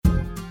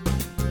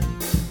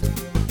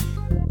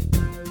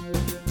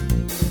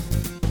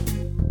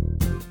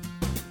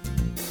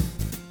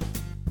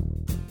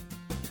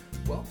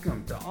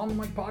On the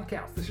Mic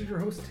podcast. This is your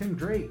host, Tim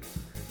Drake.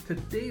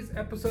 Today's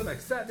episode, I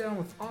sat down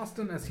with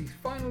Austin as he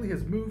finally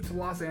has moved to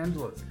Los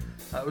Angeles.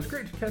 It was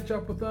great to catch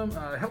up with him.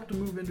 I helped him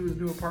move into his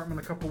new apartment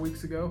a couple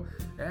weeks ago.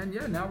 And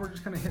yeah, now we're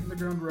just kind of hitting the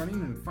ground running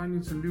and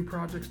finding some new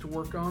projects to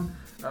work on.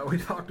 We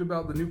talked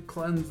about the new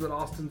cleanse that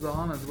Austin's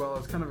on, as well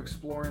as kind of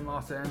exploring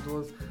Los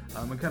Angeles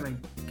and kind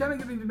of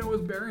getting to know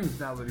his bearings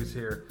now that he's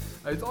here.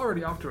 He's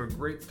already off to a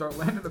great start.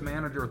 Landed a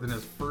manager within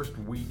his first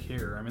week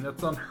here. I mean,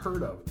 that's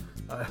unheard of.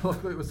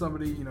 Luckily it was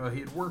somebody, he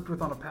had worked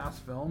with on a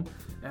past film,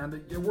 and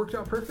it worked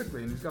out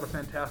perfectly, and he's got a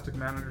fantastic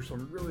manager, so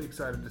I'm really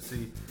excited to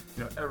see,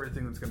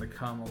 everything that's going to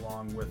come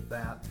along with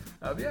that.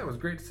 But yeah, it was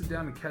great to sit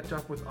down and catch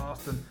up with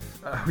Austin.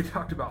 We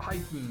talked about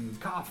hiking,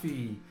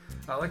 coffee,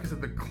 like I said,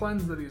 the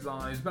cleanse that he's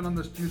on. He's been on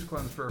this juice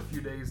cleanse for a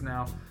few days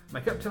now, and I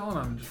kept telling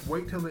him, just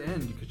wait till the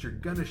end, because you're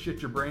going to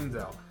shit your brains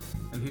out.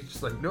 And he's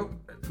just like, nope,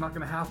 it's not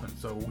going to happen,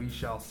 so we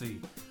shall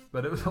see.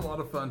 But it was a lot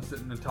of fun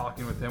sitting and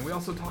talking with him. We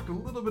also talked a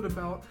little bit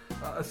about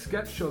a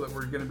sketch show that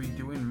we're going to be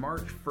doing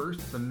March 1st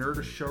at the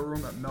Nerdist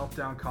Showroom at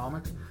Meltdown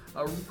Comics.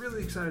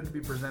 Really excited to be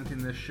presenting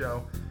this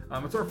show.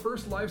 It's our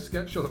first live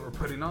sketch show that we're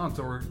putting on,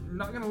 so we're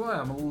not going to lie,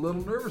 I'm a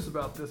little nervous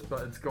about this,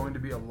 but it's going to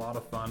be a lot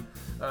of fun.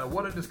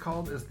 What it is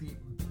called is the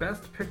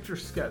Best Picture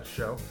Sketch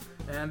Show,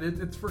 and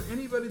it's for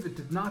anybody that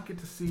did not get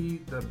to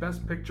see the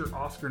Best Picture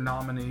Oscar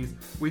nominees.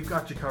 We've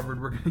got you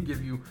covered. We're going to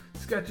give you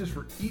sketches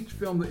for each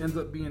film that ends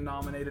up being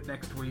nominated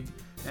next week,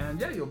 and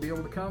yeah, you'll be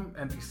able to come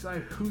and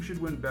decide who should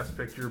win Best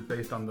Picture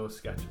based on those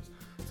sketches.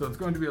 So it's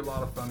going to be a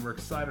lot of fun. We're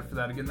excited for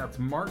that. Again, that's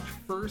March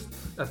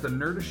 1st at the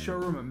Nerdist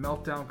Showroom at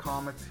Meltdown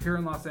Comics here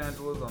in Los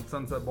Angeles on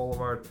Sunset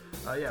Boulevard.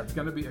 Yeah, it's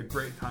going to be a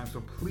great time,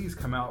 so please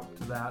come out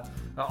to that.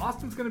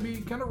 Austin's going to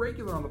be kind of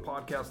regular on the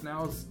podcast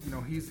now. As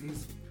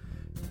he's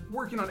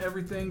working on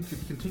everything to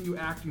continue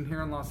acting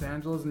here in Los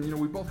Angeles, and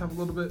we both have a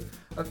little bit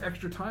of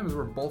extra time as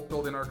we're both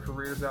building our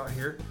careers out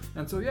here,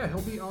 and so yeah,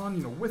 he'll be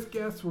on with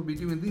guests. We'll be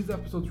doing these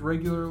episodes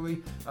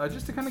regularly,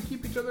 just to kind of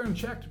keep each other in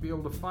check, to be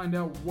able to find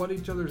out what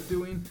each other's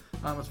doing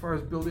as far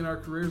as building our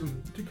careers,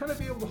 and to kind of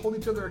be able to hold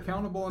each other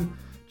accountable, and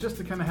just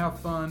to kind of have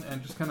fun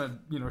and just kind of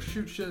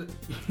shoot shit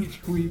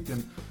each week,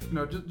 and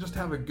just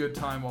have a good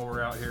time while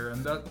we're out here.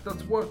 And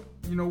that's what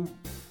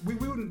we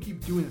wouldn't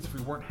keep doing this if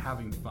we weren't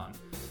having fun.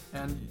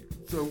 And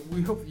so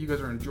we hope that you guys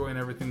are enjoying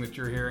everything that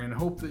you're hearing, and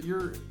hope that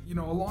you're,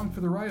 along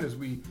for the ride as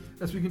we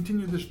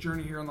continue this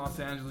journey here in Los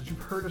Angeles.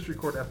 You've heard us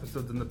record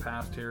episodes in the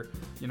past here,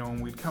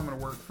 when we'd come and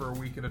work for a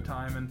week at a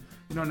time, and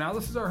now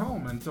this is our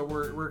home, and so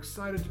we're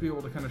excited to be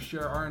able to kind of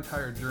share our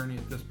entire journey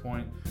at this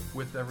point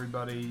with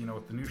everybody,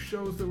 with the new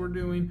shows that we're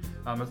doing.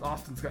 As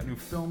Austin's got new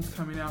films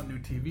coming out, new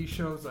TV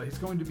shows. He's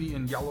going to be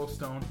in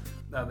Yellowstone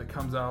that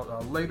comes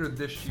out later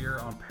this year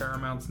on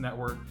Paramount's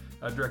network.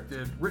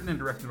 Written and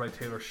directed by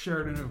Taylor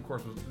Sheridan, who of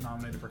course was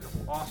nominated for a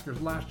couple of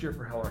Oscars last year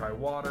for Hell or High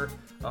Water.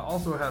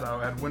 Also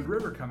had Wind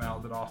River come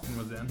out that Austin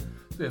was in.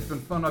 So yeah, it's been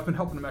fun. I've been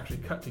helping him actually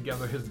cut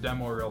together his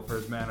demo reel for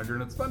his manager,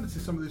 and it's fun to see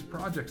some of these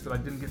projects that I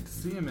didn't get to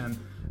see him in,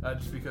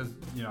 just because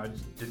I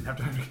just didn't have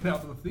time to get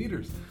out to the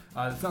theaters.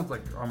 It sounds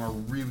like I'm a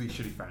really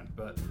shitty friend,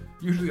 but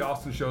usually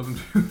Austin shows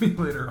them to me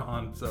later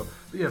on. So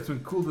yeah, it's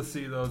been cool to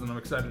see those, and I'm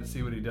excited to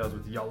see what he does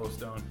with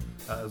Yellowstone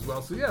as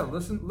well. So yeah,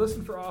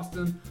 listen for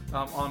Austin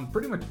on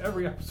pretty much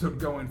every episode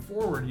going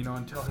forward,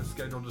 until his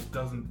schedule just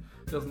doesn't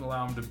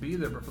allow him to be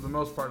there. But for the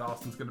most part,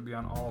 Austin's going to be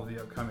on all of the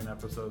upcoming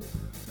episodes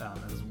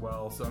as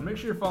well. So make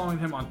sure you're following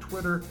him on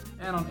Twitter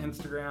and on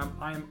Instagram.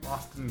 I am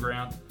Austin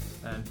Grant,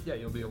 and yeah,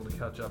 you'll be able to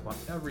catch up on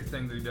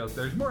everything that he does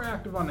there. He's more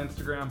active on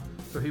Instagram,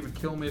 so he would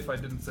kill me if I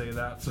didn't say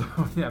that. So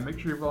yeah, make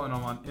sure you're following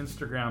him on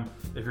Instagram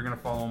if you're going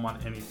to follow him on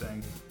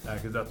anything,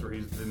 because that's where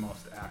he's the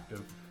most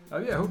active.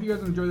 Yeah, I hope you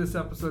guys enjoy this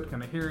episode,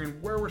 kind of hearing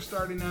where we're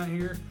starting at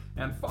here,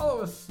 and follow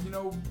us,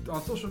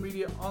 on social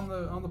media, on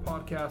the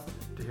podcast,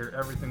 to hear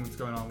everything that's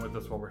going on with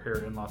us while we're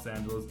here in Los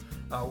Angeles.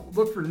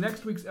 Look for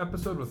next week's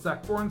episode with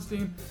Zach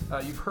Borenstein.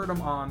 You've heard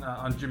him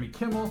on Jimmy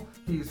Kimmel.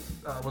 He's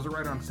was a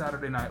writer on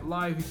Saturday Night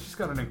Live. He's just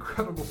got an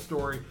incredible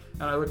story,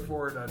 and I look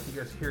forward to you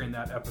guys hearing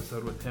that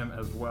episode with him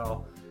as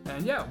well.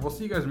 And yeah, we'll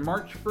see you guys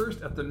March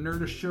 1st at the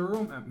Nerdist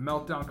Showroom at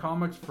Meltdown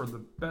Comics for the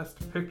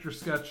Best Picture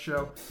Sketch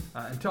Show.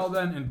 Until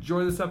then,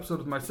 enjoy this episode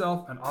with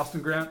myself and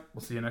Austin Grant.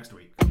 We'll see you next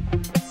week.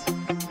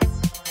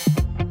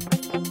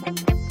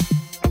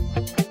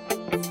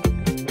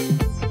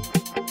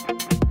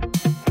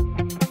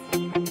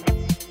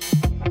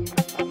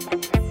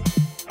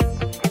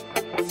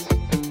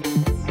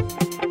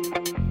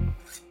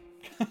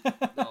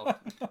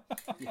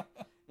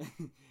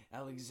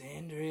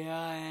 Alexandria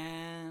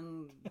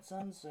and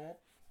sunset.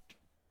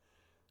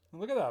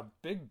 Look at that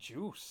big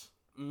juice.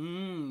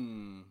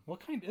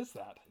 What kind is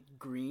that?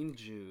 Green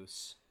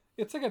juice.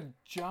 It's like a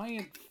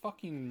giant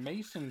fucking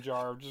mason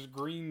jar of just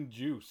green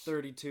juice.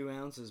 32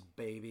 ounces,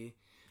 baby.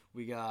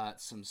 We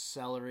got some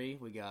celery.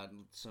 We got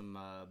some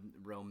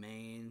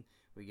romaine.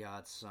 We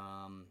got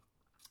some...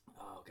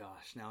 Oh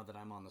gosh, now that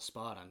I'm on the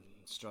spot, I'm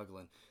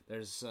struggling.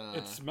 There's...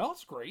 It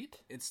smells great.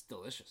 It's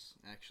delicious,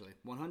 actually.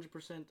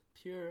 100%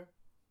 pure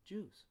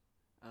juice.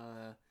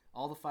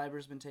 All the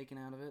fiber's been taken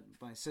out of it.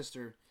 My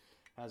sister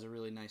has a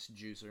really nice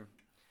juicer.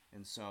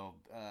 And so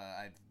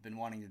I've been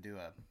wanting to do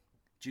a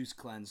juice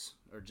cleanse,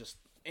 or just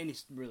any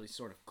really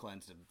sort of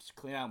cleanse to just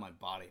clean out my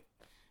body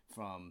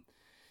from,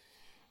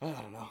 I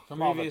don't know,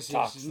 from all the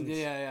toxins.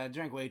 Yeah, I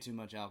drank way too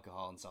much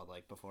alcohol in Salt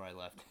Lake before I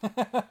left.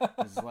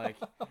 It's like,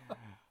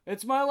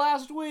 it's my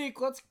last week,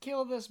 let's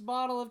kill this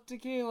bottle of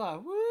tequila,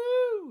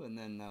 woo! And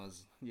then that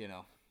was, you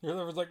know. Your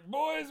liver's like,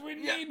 boys, we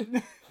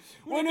need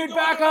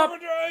backup!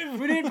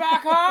 We need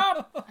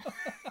backup!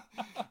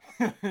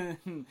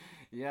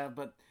 Yeah,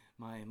 but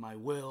my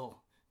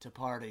will to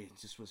party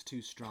just was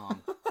too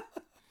strong.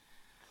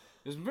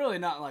 It was really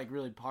not like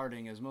really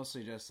partying. It was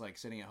mostly just like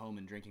sitting at home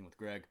and drinking with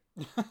Greg.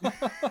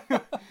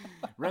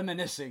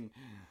 Reminiscing.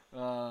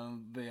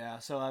 But yeah,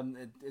 so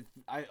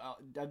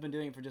I've been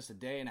doing it for just a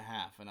day and a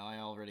half, and I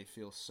already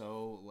feel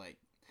so like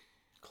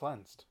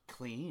cleansed.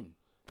 Clean.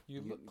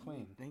 You look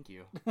clean. Thank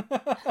you.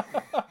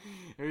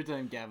 Every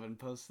time Gavin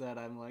posts that,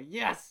 I'm like,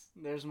 yes!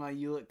 There's my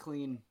you look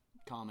clean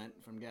comment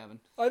from Gavin.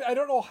 I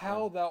don't know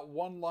how that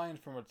one line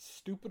from a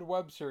stupid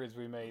web series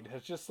we made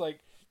has just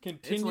like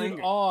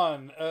continued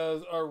on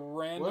as a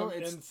random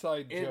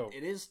inside joke.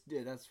 It is.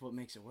 That's what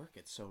makes it work.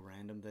 It's so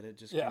random that it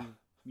just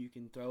you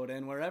can throw it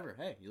in wherever.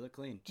 Hey, you look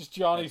clean. Just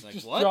Johnny. Like,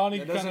 just what? Johnny.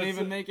 That doesn't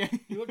even make it.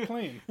 You look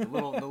clean. the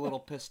little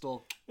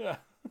pistol. Yeah.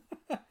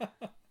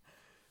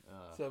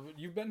 So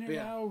you've been here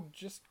now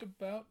just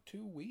about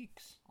 2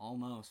 weeks.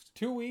 Almost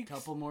 2 weeks.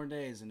 Couple more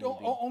days, and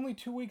only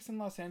 2 weeks in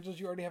Los Angeles.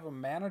 You already have a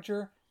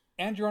manager,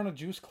 and you're on a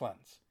juice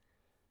cleanse.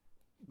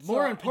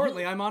 More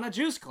importantly, I'm on a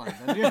juice cleanse.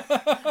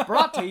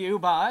 Brought to you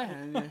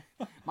by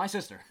my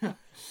sister.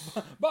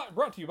 But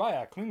brought to you by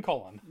a clean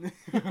colon.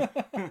 Yeah,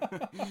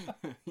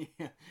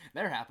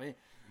 they're happy.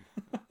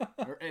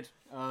 Or it.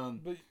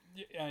 But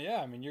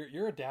yeah, I mean,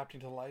 you're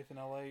adapting to life in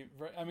LA.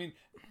 I mean,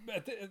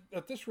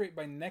 at this rate,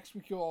 by next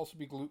week you'll also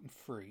be gluten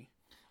free.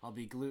 I'll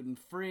be gluten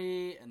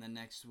free, and the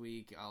next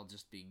week I'll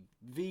just be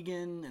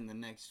vegan, and the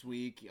next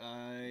week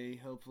I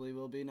hopefully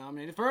will be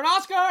nominated for an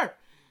Oscar.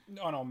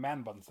 Oh no,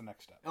 man bun's the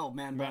next step. Oh,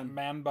 man bun.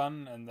 Man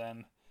bun, and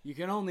then you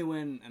can only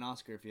win an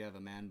Oscar if you have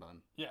a man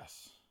bun.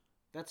 Yes,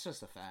 that's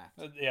just a fact.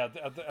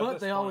 But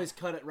they always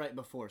cut it right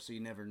before, so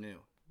you never knew.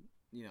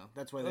 You know,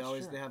 that's why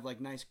they have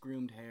like nice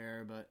groomed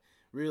hair, but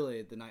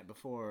really the night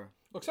before.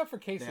 Well, except for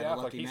Casey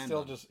Affleck, he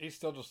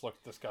still just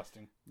looked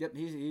disgusting. Yep,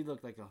 he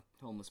looked like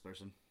a homeless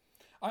person.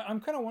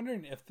 I'm kind of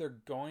wondering if they're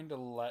going to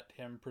let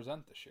him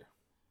present this year.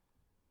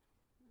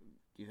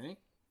 Do you think?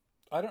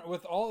 I don't.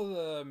 With all of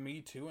the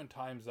Me Too and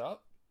Time's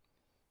Up,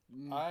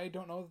 I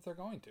don't know that they're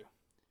going to.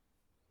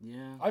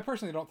 Yeah. I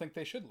personally don't think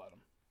they should let him.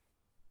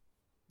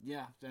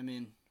 Yeah, I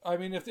mean,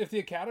 if the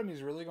Academy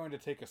is really going to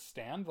take a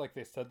stand like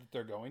they said that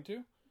they're going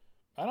to,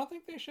 I don't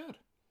think they should.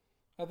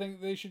 I think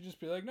they should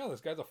just be like, no,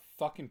 this guy's a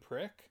fucking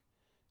prick,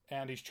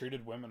 and he's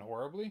treated women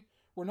horribly.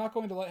 We're not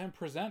going to let him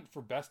present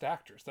for Best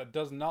Actress. That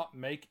does not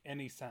make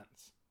any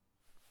sense.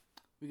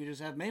 We could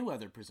just have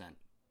Mayweather present.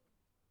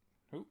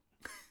 Who?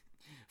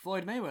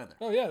 Floyd Mayweather.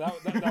 Oh yeah,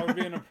 that would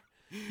be an.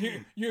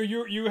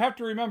 You have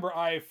to remember,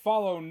 I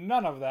follow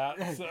none of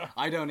that. So.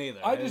 I don't either.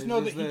 I just know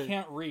that he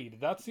can't read.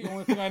 That's the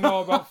only thing I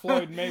know about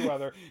Floyd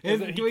Mayweather.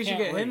 We should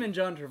get him and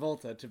John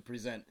Travolta to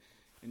present,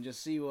 and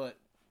just see what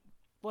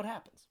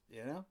happens.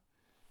 You know,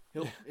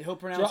 he'll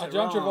pronounce it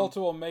John wrong. Travolta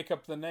will make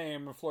up the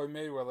name, and Floyd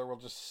Mayweather will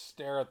just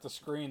stare at the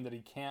screen that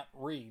he can't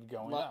read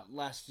going up.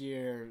 Last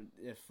year,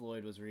 if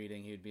Floyd was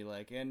reading, he'd be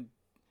like,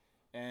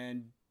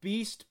 and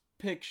Beast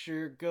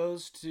picture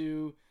goes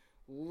to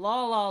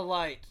La La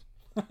Light.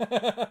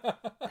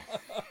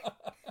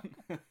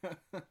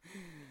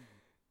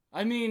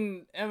 I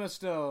mean Emma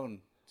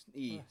Stone.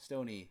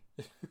 Stone E.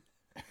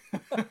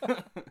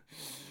 That's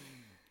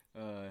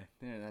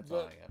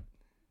all I got.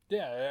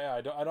 Yeah.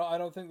 I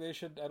don't think they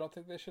should. I don't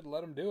think they should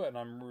let him do it. And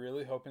I'm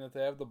really hoping that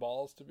they have the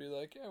balls to be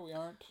like, yeah, we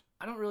aren't.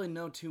 I don't really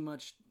know too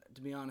much,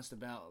 to be honest,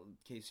 about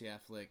Casey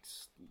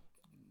Affleck's.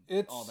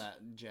 All that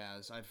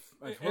jazz. I've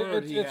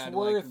heard it's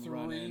worth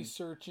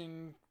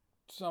researching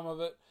some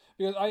of it,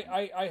 because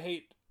I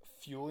hate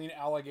fueling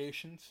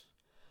allegations,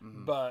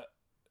 but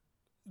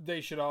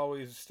they should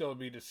always still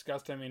be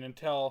discussed. I mean,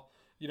 until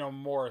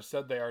more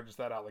said they are just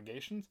that,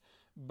 allegations,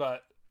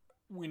 but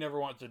we never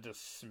want to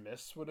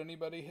dismiss what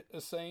anybody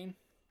is saying,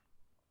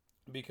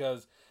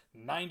 because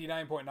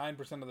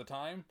 99.9% of the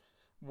time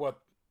what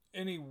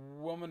any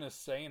woman is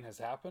saying has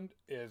happened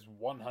is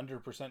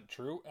 100%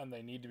 true, and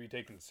they need to be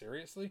taken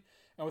seriously.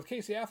 And with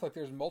Casey Affleck,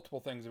 there's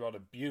multiple things about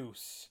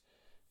abuse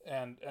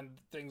and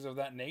things of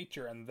that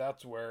nature, and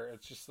that's where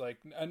it's just like,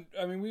 and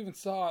I mean, we even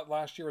saw it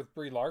last year with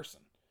Brie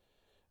Larson,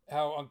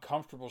 how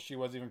uncomfortable she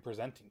was even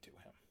presenting to him.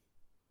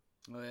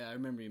 Oh yeah, I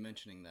remember you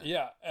mentioning that.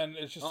 Yeah, and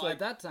it's just at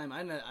that time,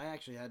 I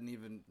actually hadn't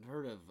even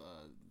heard of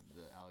the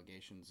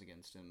allegations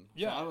against him. So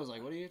yeah, I was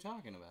like, what are you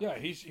talking about? Yeah,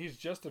 he's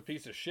just a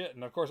piece of shit,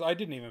 and of course, I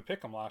didn't even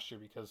pick him last year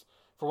because,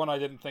 for one, I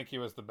didn't think he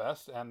was the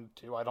best, and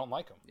two, I don't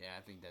like him. Yeah,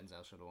 I think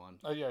Denzel should have won.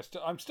 Yeah,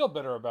 I'm still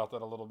bitter about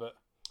that a little bit.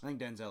 I think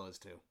Denzel is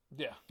too.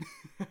 Yeah.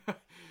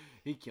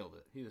 He killed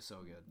it. He was so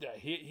good. Yeah,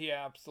 he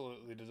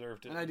absolutely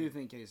deserved it. And I do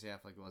think Casey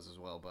Affleck was as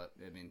well, but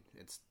I mean,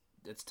 it's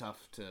it's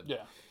tough to,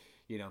 Yeah.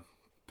 you know,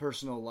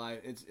 personal life.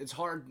 It's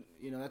hard.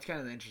 You know, that's kind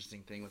of the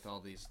interesting thing with all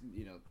these,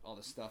 you know, all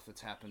the stuff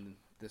that's happened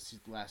this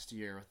last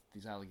year with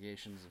these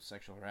allegations of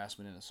sexual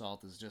harassment and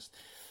assault is just,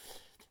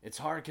 it's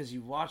hard because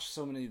you watch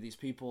so many of these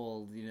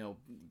people, you know,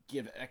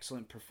 give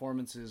excellent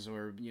performances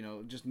or, you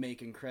know, just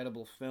make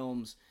incredible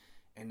films.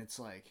 And it's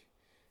like,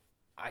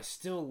 I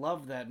still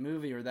love that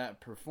movie or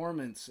that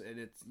performance.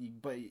 And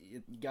but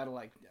you gotta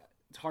like,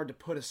 it's hard to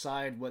put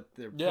aside what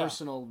their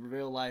personal,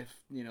 real life,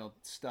 you know,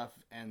 stuff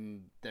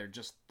and their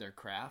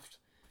craft,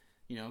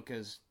 you know,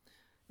 because,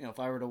 you know, if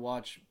I were to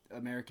watch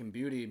American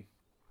Beauty,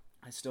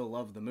 I still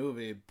love the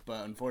movie,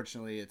 but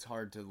unfortunately it's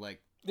hard to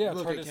like, yeah,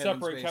 it's hard to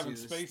separate Kevin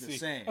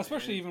Spacey,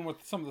 especially even with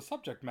some of the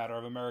subject matter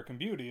of American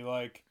Beauty.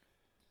 Like,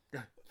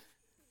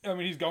 I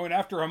mean, he's going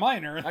after a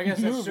minor. I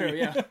guess that's true.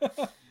 Yeah,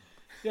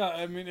 yeah.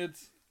 I mean,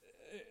 it's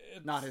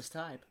not his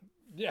type.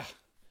 Yeah,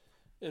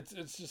 it's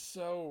just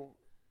so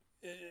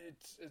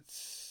it's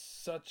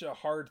such a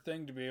hard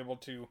thing to be able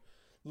to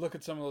look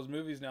at some of those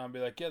movies now and be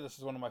like, yeah, this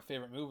is one of my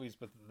favorite movies,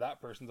 but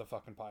that person's a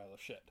fucking pile of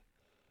shit.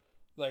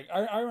 Like,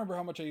 I remember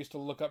how much I used to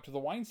look up to the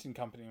Weinstein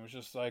Company. It was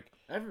just like,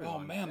 oh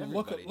man,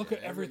 look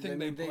at everything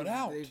they put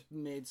out. They've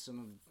made some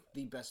of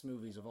the best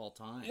movies of all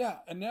time. Yeah,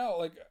 and now,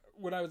 like,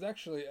 when I was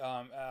actually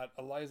at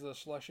Eliza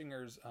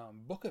Schlesinger's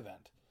book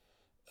event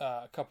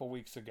a couple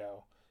weeks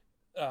ago,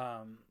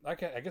 I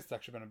guess it's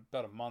actually been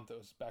about a month. It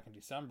was back in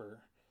December.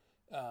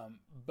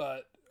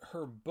 But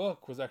her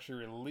book was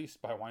actually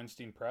released by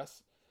Weinstein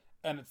Press,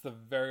 and it's the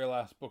very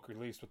last book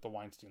released with the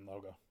Weinstein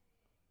logo.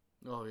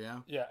 Oh, yeah?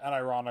 Yeah, and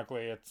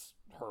ironically, it's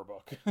her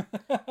book.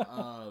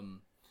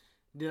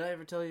 Did I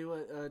ever tell you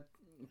what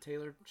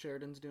Taylor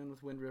Sheridan's doing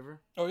with Wind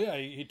River? Oh, yeah,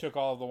 he took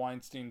all of the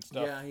Weinstein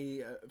stuff. Yeah,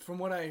 he, from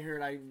what I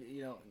heard,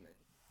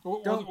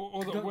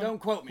 don't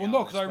quote me. Well,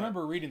 no, because I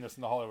remember reading this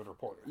in the Hollywood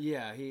Reporter.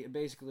 Yeah, he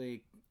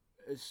basically,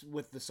 it's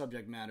with the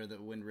subject matter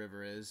that Wind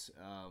River is,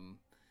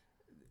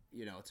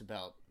 you know, it's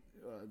about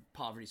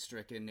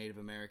poverty-stricken Native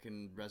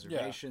American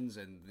reservations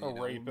and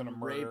rape and a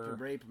murder.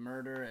 Rape,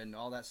 murder, and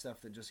all that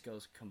stuff that just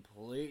goes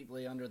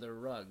completely under the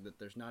rug. That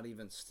there's not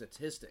even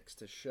statistics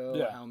to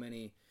show how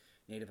many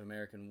Native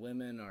American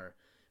women are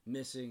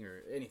missing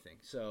or anything.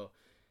 So,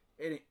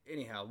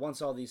 anyhow,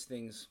 once all these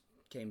things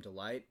came to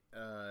light,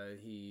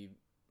 he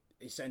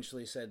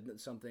essentially said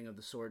something of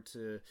the sort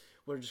to,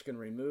 we're just going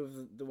to remove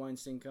the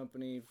Weinstein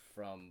Company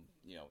from,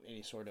 you know,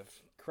 any sort of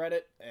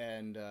credit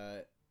and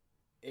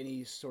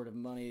any sort of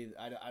money.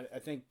 I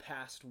think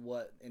past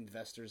what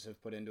investors have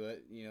put into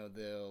it, you know,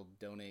 they'll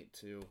donate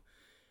to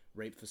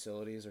rape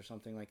facilities or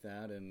something like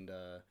that. And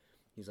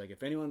he's like,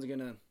 if anyone's going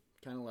to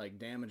kind of like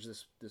damage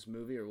this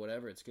movie or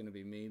whatever, it's going to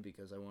be me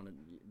because I want to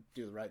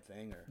do the right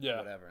thing or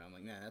whatever. And I'm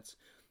like, man,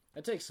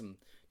 that takes some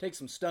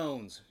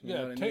stones. You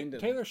know what I mean?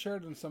 Taylor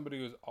Sheridan's somebody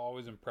who's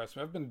always impressed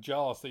me. I've been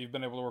jealous that you've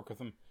been able to work with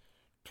him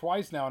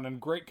twice now and in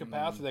great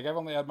capacity. Like, I've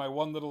only had my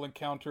one little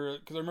encounter,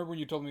 because I remember when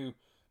you told me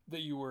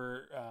that you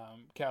were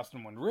cast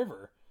in Wind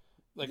River.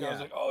 Like, I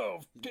was like, oh,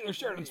 Taylor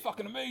Sheridan's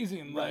fucking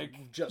amazing. Right.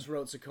 Like, just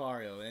wrote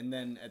Sicario, and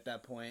then at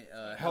that point,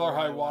 Hell or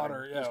High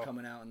Water was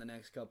coming out in the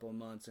next couple of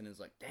months, and it's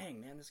like,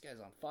 dang, man, this guy's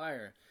on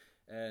fire.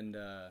 And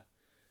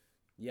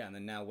and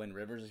then now Wind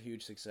River's a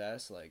huge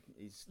success. Like,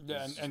 he's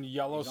and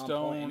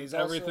Yellowstone, he's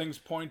everything's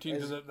pointing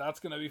to that. That's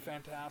going to be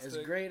fantastic. As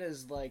great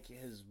as like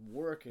his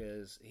work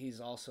is, he's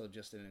also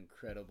just an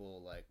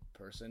incredible like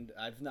person.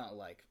 It's not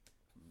like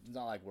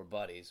we're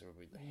buddies or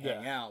we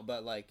hang out,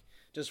 but like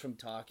just from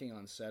talking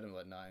on set and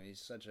whatnot,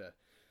 he's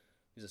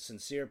a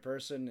sincere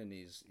person, and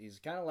he's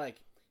kind of like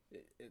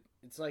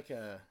it's like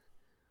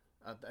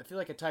I feel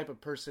like a type of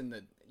person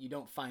that you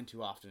don't find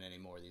too often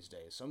anymore these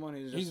days. Someone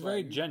who's just he's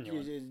very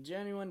genuine. He's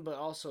genuine, but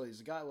also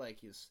he's got like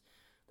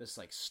this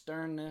like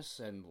sternness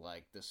and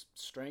like this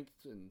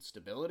strength and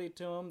stability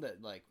to him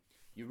that like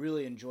you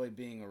really enjoy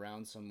being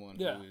around someone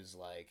who's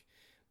like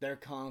they're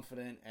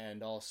confident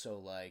and also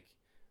like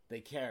they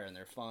care and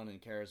they're fun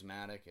and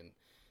charismatic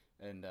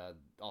and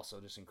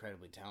also just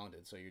incredibly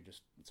talented. So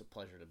it's a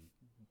pleasure to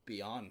be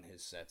on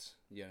his sets,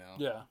 you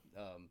know?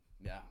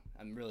 Yeah.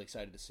 I'm really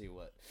excited to see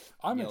what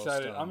I'm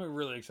excited. I'm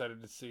really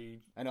excited to see.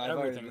 I know I've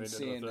already been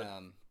seeing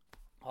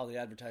all the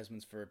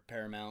advertisements for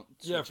Paramount.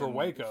 For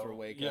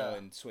Waco.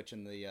 And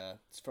switching the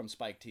from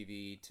Spike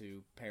TV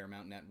to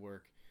Paramount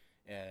Network.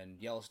 And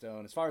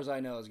Yellowstone, as far as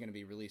I know, is going to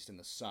be released in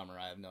the summer.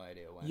 I have no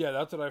idea when. Yeah,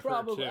 that's what I've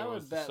heard too. I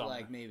would bet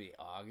like maybe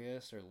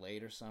August or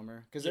later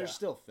summer, because they're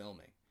still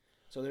filming.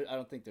 So I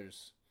don't think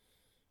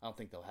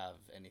they'll have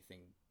anything.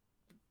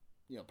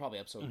 You know, probably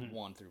episode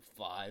 1 through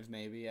 5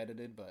 maybe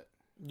edited, but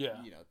you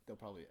know they'll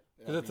probably.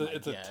 Because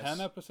it's a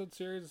 10-episode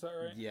series, is that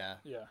right? Yeah.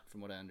 From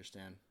what I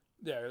understand.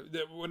 Yeah,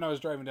 when I was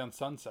driving down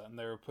Sunset and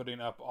they were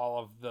putting up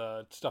all of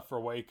the stuff for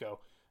Waco,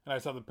 and I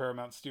saw the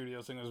Paramount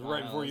Studios thing. It was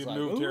right before you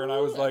moved here, and I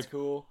was like,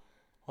 cool.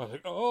 I was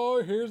like,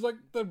 oh, here's like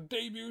the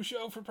debut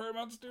show for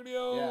Paramount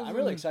Studios. Yeah, I'm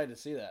really excited to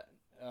see that.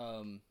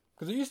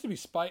 Because it used to be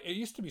Spike. It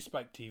used to be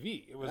Spike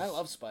TV. It was. I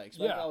love Spike.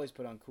 Spike always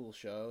put on cool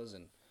shows,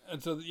 and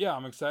so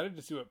I'm excited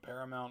to see what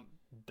Paramount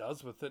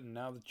does with it. And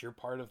now that you're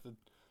part of the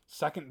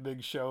second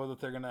big show that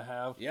they're gonna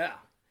have. Yeah.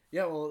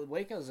 Yeah, well,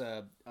 Waco's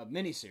a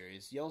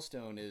miniseries.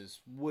 Yellowstone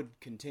would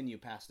continue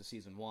past the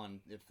season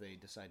 1 if they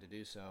decide to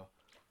do so.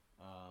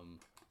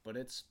 But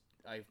it's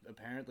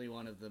apparently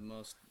one of the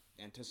most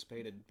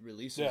anticipated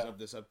releases of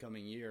this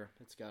upcoming year.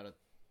 It's got a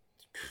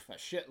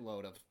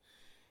shitload of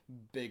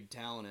big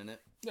talent in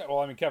it. Yeah, well,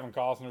 I mean, Kevin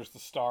Costner's the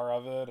star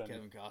of it. And...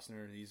 Kevin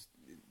Costner,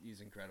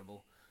 he's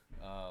incredible.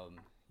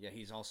 Yeah,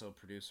 he's also a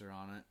producer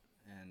on it.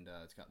 And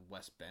it's got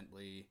Wes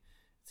Bentley.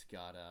 It's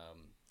got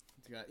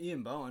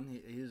Ian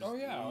Bowen. He's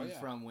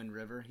from Wind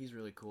River. He's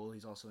really cool.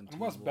 He's also in and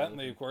Wes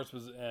Bentley, of course,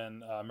 was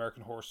in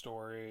American Horror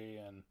Story.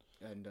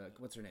 And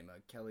what's her name?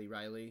 Kelly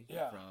Riley.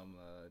 Yeah. From,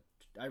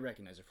 I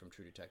recognize her from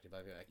True Detective.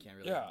 I can't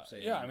really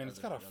say yeah, I mean, it's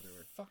got a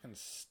fucking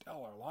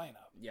stellar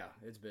lineup. Yeah,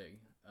 it's big.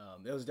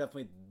 It was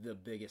definitely the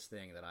biggest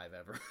thing that I've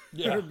ever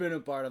been a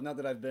part of. Not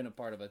that I've been a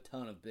part of a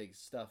ton of big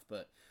stuff,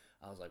 but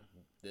I was like,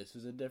 this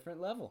is a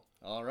different level.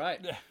 All right.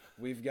 Yeah.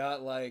 We've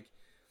got, like,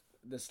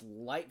 this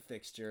light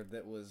fixture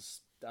that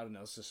was, I don't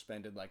know,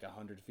 suspended like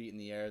 100 feet in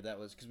the air. That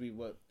was, because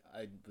what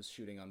I was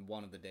shooting on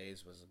one of the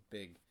days was a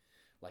big,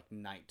 like,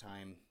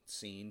 nighttime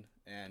scene.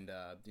 And,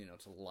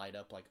 to light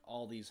up, like,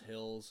 all these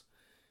hills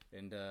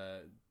and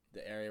the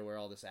area where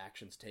all this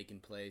action's taking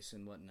place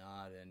and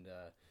whatnot. And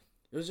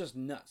it was just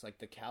nuts. Like,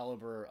 the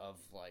caliber of,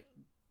 like,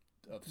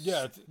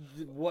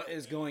 what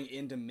is going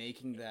into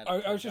making that.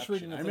 I was just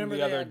reading a thing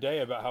the other day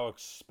about how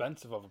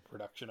expensive of a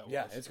production it was.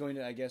 Yeah, it's going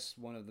to, I guess,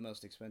 one of the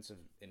most expensive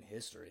in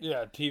history.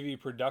 Yeah, TV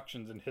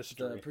productions in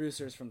history. The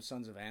producers from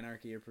Sons of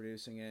Anarchy are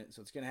producing it,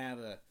 so it's going to have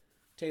a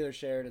Taylor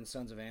Sheridan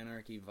Sons of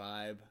Anarchy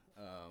vibe.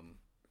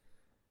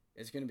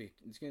 It's going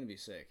to be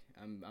sick.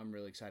 I'm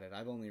really excited.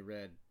 I've only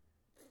read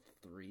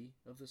 3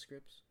 of the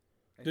scripts.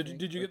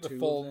 Did you get the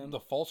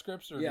full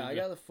scripts? Or yeah, I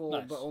got the full,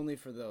 nice. But only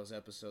for those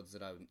episodes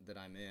that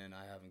I'm in.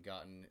 I haven't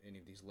gotten any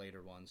of these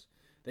later ones.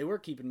 They were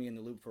keeping me in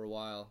the loop for a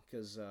while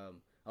because I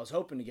was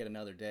hoping to get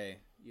another day.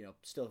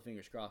 Still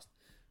fingers crossed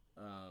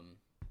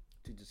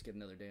to just get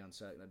another day on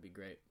set. That'd be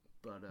great.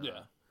 But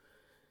yeah.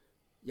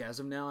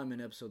 As of now, I'm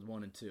in episodes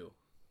 1 and 2.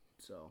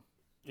 So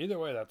either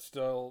way, that's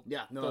still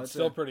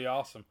pretty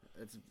awesome.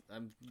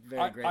 I'm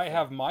very grateful. I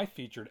have my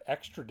featured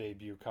extra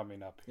debut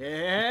coming up.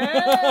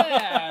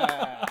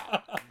 Yeah.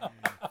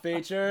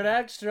 Featured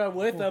extra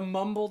with a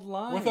mumbled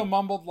line. With a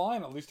mumbled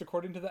line, at least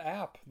according to the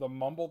app. The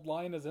mumbled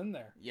line is in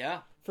there.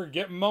 Yeah.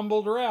 Forget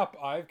mumbled rap.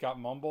 I've got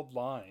mumbled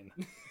line.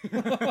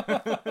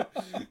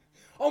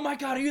 Oh my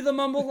god, are you the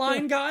mumbled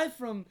line guy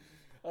from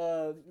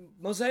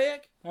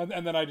Mosaic?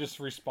 And then I just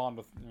respond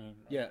with...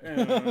 Yeah.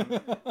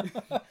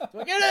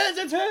 Like, it is,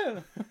 it's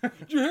him!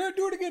 Did you hear it?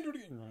 Do it again.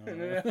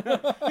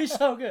 He's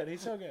so good.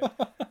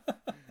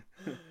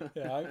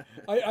 Yeah,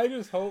 I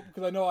just hope,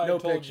 because I know I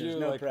told pictures, you...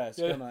 No press,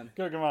 come on.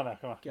 Come on now,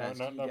 come on. Guys,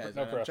 no guys, press.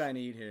 I'm trying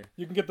to eat here.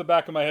 You can get the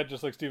back of my head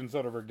just like Steven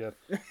Soderbergh did.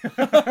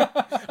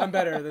 I'm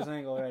better at this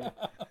angle already.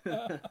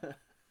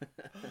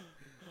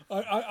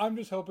 I'm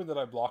just hoping that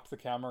I blocked the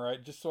camera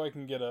right, just so I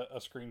can get a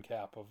screen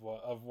cap of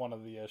one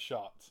of the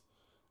shots.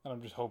 And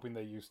I'm just hoping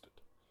they used it.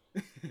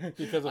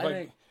 Because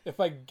if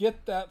I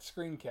get that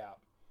screen cap,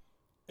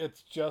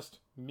 it's just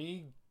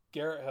me,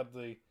 Garrett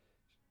Headley,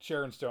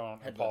 Sharon Stone,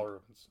 and Paul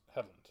Rubens.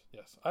 Headland,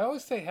 yes. I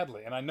always say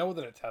Headley, and I know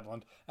that it's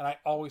Headland, and I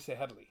always say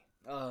Headley.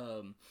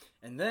 And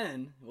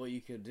then, what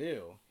you could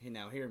do,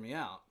 now hear me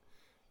out,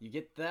 you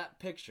get that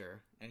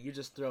picture, and you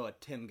just throw a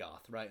Tim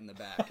Goth right in the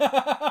back.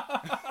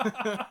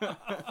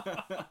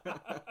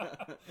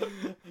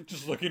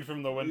 Just looking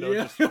from the window.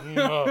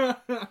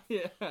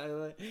 Yeah.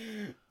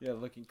 Yeah,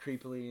 looking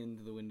creepily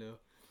into the window.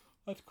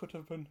 That could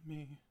have been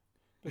me,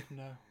 but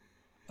no.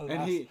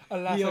 Alas,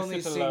 and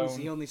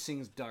he only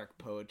sings dark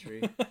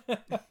poetry.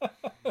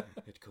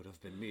 It could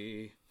have been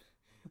me,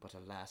 but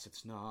alas,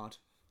 it's not.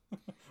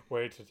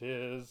 Wait, it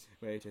is.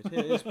 Wait, it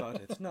is,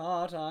 but it's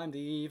not. I'm the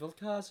evil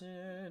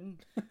cousin.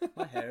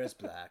 My hair is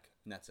black.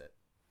 And that's it.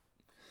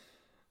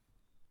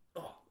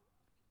 Oh.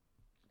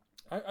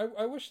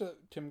 I wish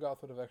that Tim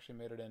Goth would have actually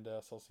made it into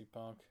SLC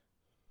Punk.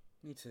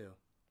 Me too.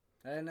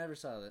 I never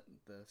saw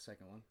the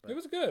second one. But it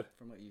was good.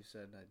 From what you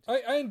said,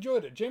 I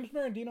enjoyed it. James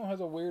Marandino has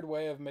a weird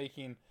way of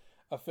making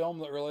a film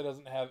that really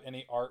doesn't have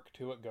any arc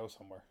to it go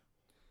somewhere.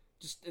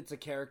 It's a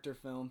character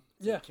film.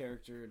 It's a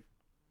character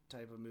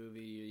type of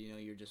movie.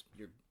 You're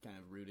kind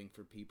of rooting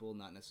for people,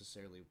 not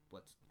necessarily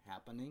what's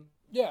happening.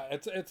 Yeah,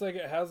 it's like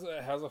it has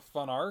a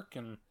fun arc,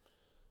 and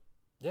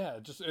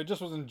it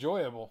just was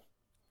enjoyable.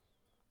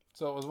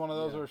 So it was one of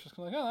those where it's just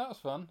like, oh, that was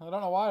fun. I don't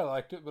know why I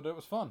liked it, but it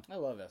was fun. I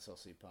love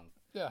SLC Punk.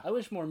 Yeah, I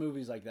wish more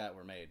movies like that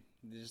were made.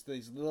 Just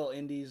these little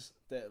indies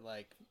that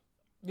like.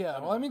 Yeah,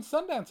 well, I mean,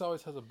 Sundance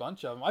always has a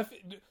bunch of them.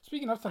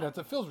 Speaking of Sundance,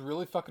 it feels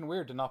really fucking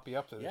weird to not be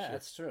up there this year. Yeah,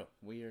 that's true.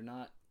 We are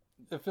not.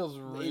 It feels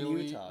really,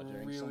 in Utah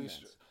during really.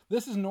 Sundance.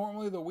 This is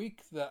normally the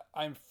week that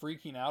I'm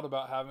freaking out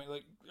about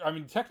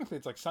having technically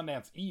it's like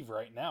Sundance Eve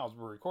right now as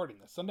we're recording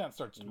this. Sundance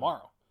starts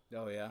tomorrow.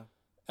 Oh yeah.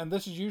 And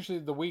this is usually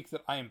the week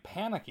that I am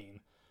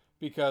panicking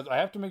because I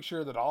have to make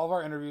sure that all of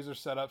our interviews are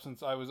set up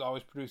since I was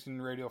always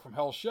producing Radio from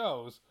Hell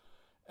shows.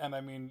 And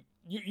I mean,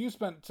 you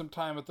spent some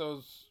time at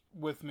those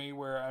with me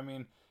where, I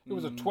mean, it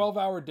was a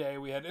 12-hour day.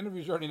 We had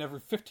interviews running every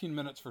 15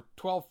 minutes for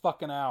 12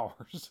 fucking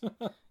hours.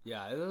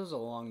 Yeah, it was a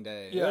long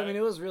day. Yeah. I mean,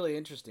 it was really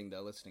interesting,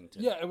 though, listening to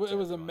Yeah, it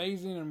was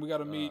amazing, and we got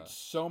to meet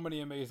so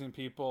many amazing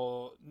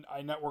people.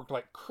 I networked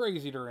like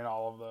crazy during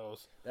all of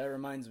those. That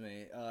reminds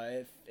me,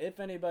 if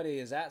anybody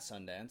is at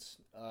Sundance,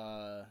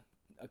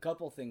 a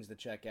couple things to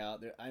check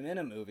out. I'm in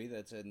a movie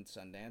that's in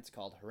Sundance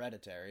called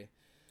Hereditary.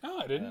 Oh,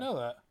 I didn't know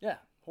that. Yeah,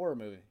 horror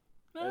movie.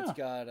 Yeah. It's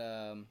got...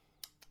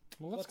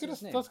 well, let's get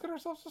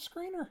ourselves a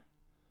screener.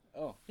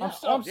 Oh, yeah.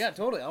 Yeah,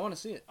 totally. I want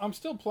to see it. I'm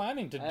still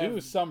planning to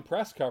do some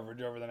press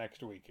coverage over the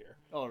next week here.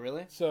 Oh,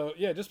 really? So,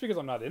 yeah, just because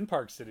I'm not in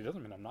Park City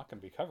doesn't mean I'm not going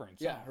to be covering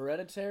some. Yeah,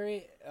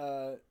 Hereditary.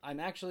 I'm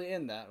actually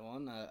in that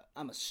one.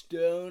 I'm a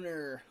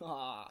stoner.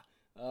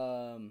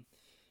 And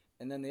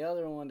then the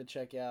other one to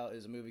check out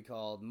is a movie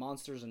called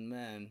Monsters and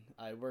Men.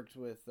 I worked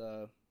with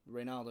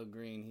Reynaldo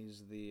Green.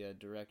 He's the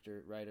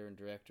writer and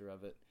director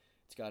of it.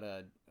 It's got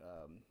a...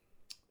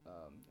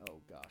 oh,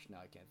 gosh, now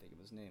I can't think of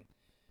his name.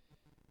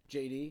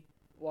 J.D.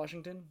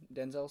 Washington,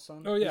 Denzel's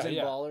son. Oh, yeah, he's in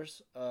yeah.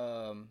 Ballers.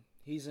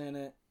 He's in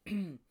it.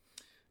 A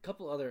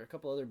couple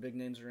other big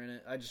names are in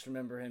it. I just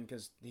remember him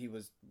because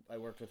I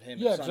worked with him.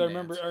 Yeah, because I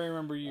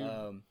remember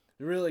you.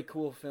 Really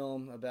cool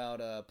film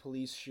about a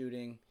police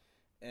shooting,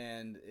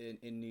 and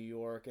in New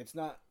York. It's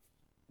not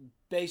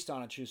based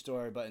on a true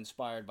story, but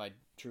inspired by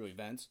true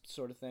events,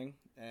 sort of thing.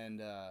 And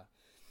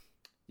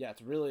yeah,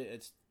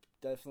 it's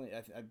definitely.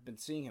 I've been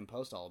seeing him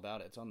post all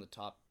about it. It's on the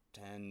top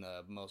 10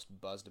 most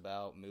buzzed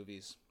about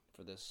movies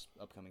for this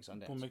upcoming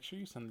Sundance. Well, make sure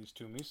you send these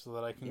to me so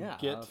that I can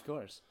get. Of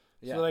course.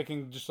 Yeah. So that I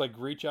can just like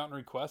reach out and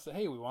request that.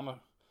 Hey, we want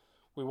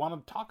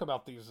to talk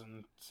about these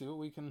and see what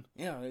we can.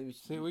 Yeah.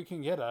 See what we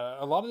can get.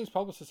 A lot of these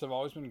publicists have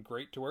always been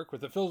great to work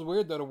with. It feels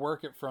weird though to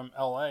work it from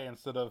L.A.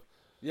 instead of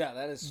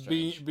that is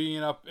strange.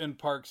 being up in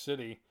Park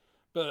City.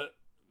 But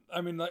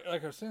I mean, like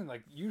I was saying,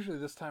 like usually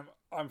this time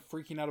I'm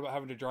freaking out about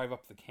having to drive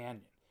up the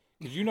canyon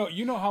because you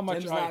know how much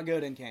Tim's not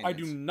good in canyons. I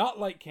do not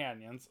like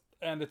canyons,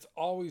 and it's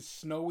always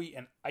snowy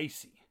and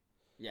icy.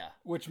 Yeah,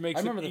 which makes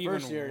I remember it the even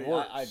first year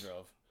worse. I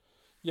drove.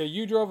 Yeah,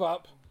 you drove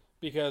up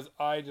because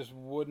I just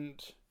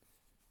wouldn't.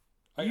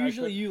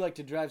 Usually you like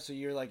to drive, so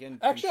you're like in.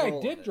 Actually, control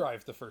I did of it.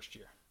 drive the first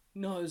year.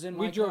 No, it was in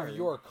my car. We drove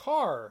your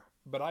car,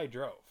 but I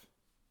drove.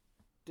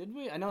 Did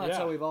we? I know that's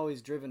how we've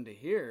always driven to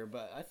here,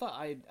 but I thought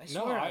I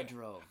swear I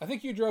drove. I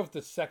think you drove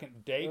the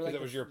second day because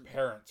it was your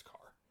parents' car.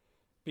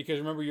 Because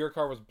remember, your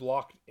car was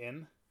blocked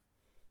in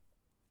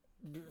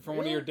from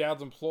one of your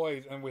dad's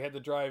employees, and we had to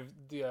drive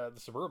the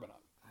Suburban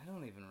up. I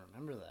don't even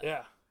remember that.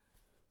 Yeah.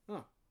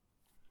 Huh.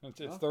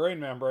 It's the Rain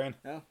Man brain.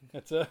 Yeah.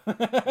 It's a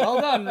well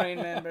done, Rain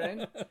Man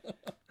brain.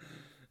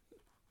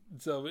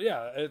 So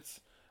yeah, it's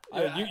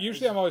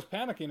usually I'm always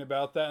panicking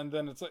about that, and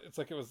then it's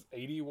like it was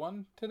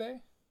 81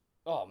 today.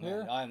 Oh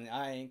man,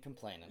 I ain't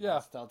complaining.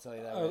 Yeah, I'll tell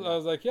you that. I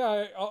was like,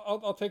 yeah,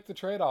 I'll take the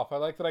trade off. I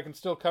like that I can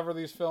still cover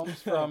these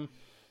films from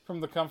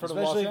the comfort of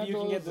Los Angeles. Especially if you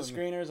can get the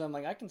screeners. I'm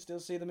like, I can still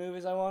see the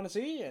movies I want to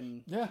see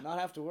and not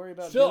have to worry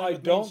about. Still, I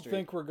don't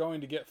think we're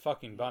going to get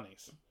fucking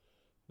bunnies.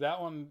 That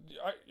one,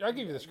 I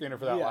gave you the screener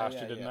for that last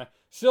year, didn't I?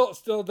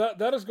 Still,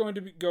 that is going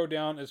to go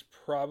down as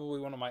probably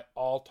one of my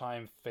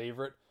all-time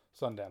favorite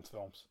Sundance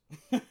films.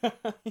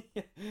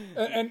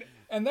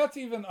 and that's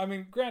even, I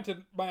mean,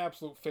 granted, my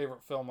absolute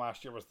favorite film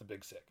last year was The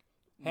Big Sick.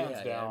 Hands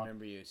down. Yeah, I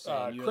remember you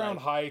saying. Crown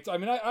Heights. I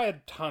mean, I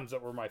had tons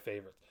that were my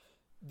favorites.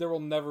 There will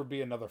never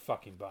be another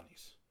fucking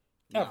Bunnies.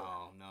 Ever.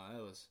 No,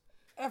 it was...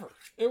 Ever.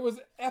 It was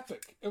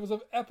epic. It was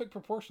of epic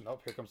proportion. Oh,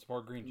 here comes some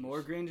more green juice.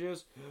 More green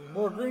juice?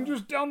 More green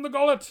juice down the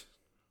gullet!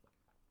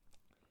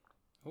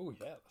 Oh,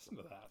 yeah, listen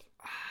to that.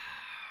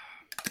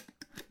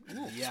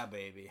 Ooh. Yeah,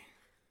 baby.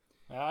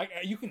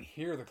 You can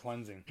hear the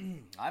cleansing.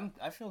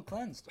 I feel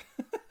cleansed.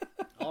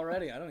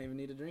 Already, I don't even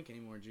need to drink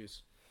any more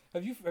juice.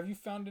 Have you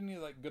found any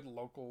like good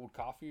local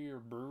coffee or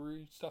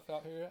brewery stuff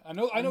out here? I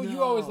know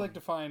you always like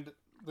to find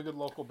the good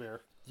local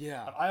beer.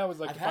 Yeah. I always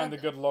like to find the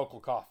good local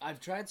coffee.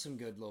 I've tried some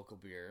good local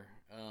beer.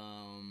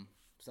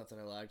 Stuff that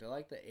I liked. I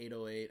like the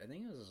 808. I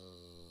think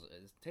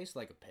it tastes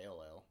like a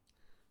pale ale.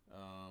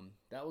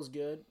 That was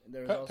good.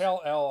 There was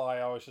Pale ale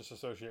I always just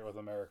associate with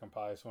American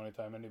Pie, so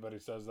anytime anybody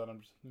says that,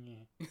 I'm just...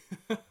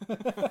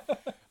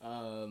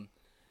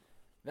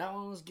 that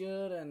one was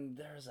good, and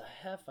there's a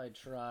hef I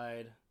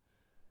tried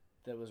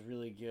that was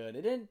really good.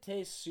 It didn't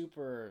taste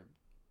super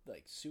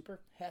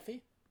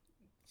heavy.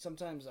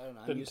 Sometimes, I don't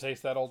know. Didn't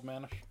taste that old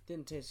manish?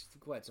 Didn't taste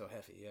quite so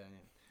heavy,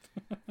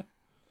 yeah.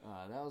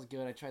 That was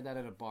good. I tried that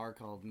at a bar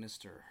called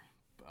Mr.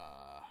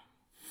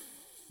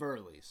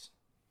 Furley's.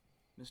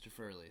 Mr.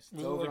 Furley's.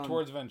 Was it like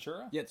towards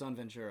Ventura? Yeah, it's on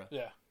Ventura.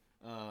 Yeah.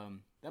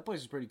 That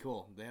place is pretty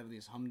cool. They have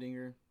these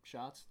humdinger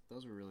shots.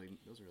 Those are really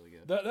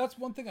good. That's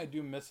one thing I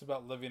do miss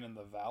about living in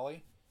the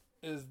valley,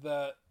 is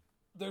that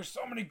there's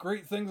so many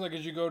great things. Like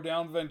as you go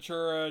down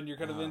Ventura and you're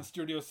kind of in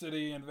Studio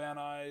City and Van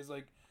Nuys,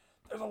 like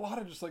there's a lot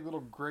of just like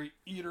little great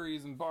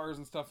eateries and bars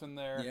and stuff in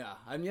there. Yeah,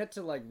 I'm yet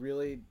to like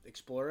really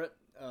explore it.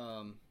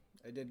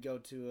 I did go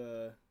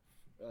to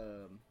a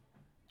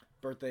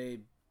birthday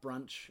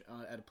brunch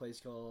at a place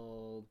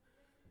called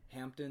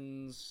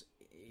Hamptons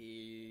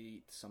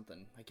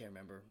something. I can't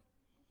remember.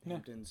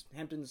 Hamptons.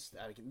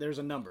 There's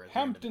a number.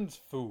 Hamptons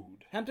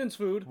Food. Hamptons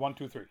Food. 1,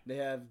 2, 3. They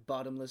have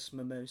bottomless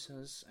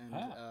mimosas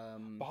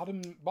and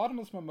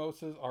bottomless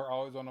mimosas are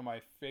always one of my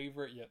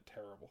favorite yet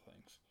terrible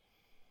things.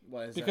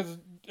 Why is because,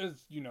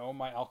 as you know,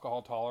 my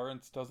alcohol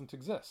tolerance doesn't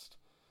exist.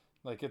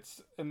 Like,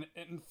 it's an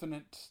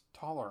infinite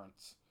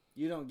tolerance.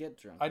 You don't get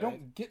drunk. I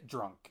don't get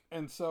drunk,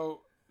 and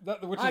so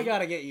I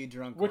gotta get you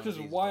drunk. Which is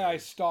why I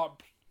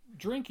stopped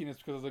drinking. Is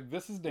because like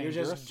this is dangerous.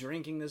 You're just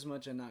drinking this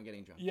much and not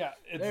getting drunk. Yeah,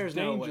 it's there's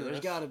dangerous. No way. There's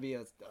got to be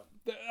a.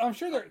 I'm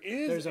sure there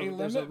is there's a limit.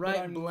 There's a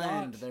right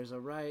blend. Not, there's a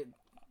right.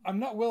 I'm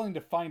not willing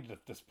to find it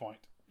at this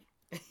point.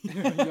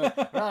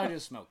 I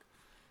just smoke.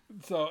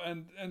 So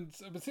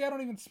but see, I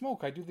don't even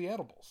smoke. I do the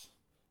edibles.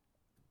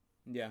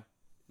 Yeah.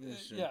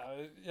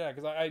 Yeah,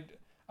 because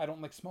I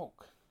don't like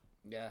smoke.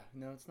 Yeah,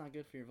 no, it's not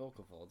good for your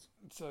vocal folds.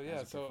 So yeah,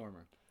 as a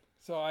performer.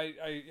 So I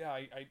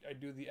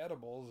do the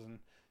edibles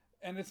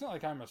and it's not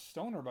like I'm a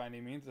stoner by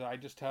any means. I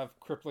just have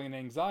crippling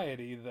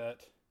anxiety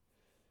that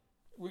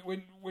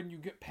when you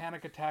get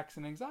panic attacks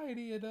and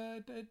anxiety,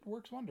 it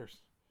works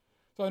wonders.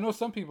 So I know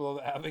some people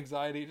that have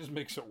anxiety, it just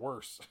makes it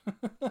worse.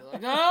 They're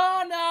like,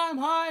 oh, now I'm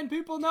high and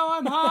people know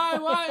I'm high.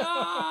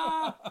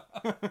 Why?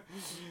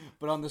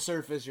 But on the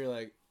surface, you're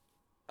like,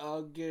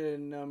 I'll get a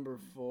number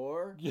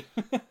 4. Yeah.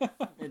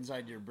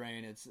 Inside your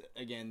brain, it's,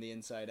 again, the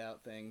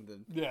inside-out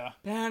thing. Yeah.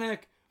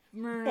 Panic.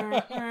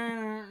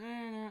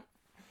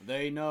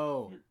 They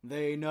know.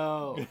 There's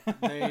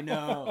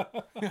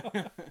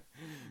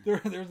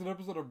an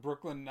episode of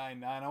Brooklyn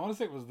Nine-Nine, I want to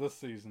say it was this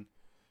season,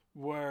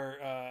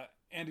 where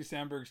Andy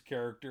Samberg's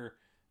character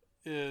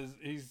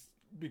he's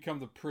become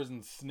the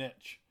prison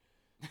snitch.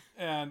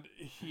 And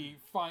he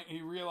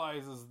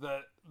realizes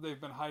that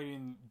they've been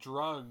hiding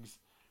drugs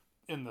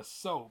in the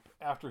soap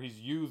after he's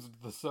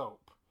used the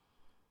soap.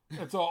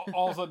 And so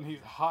all of a sudden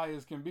he's high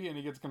as can be and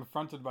he gets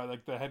confronted by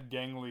like the head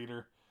gang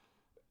leader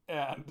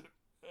and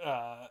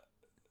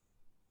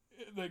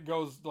it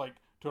goes like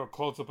to a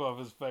close-up of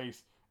his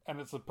face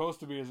and it's supposed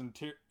to be his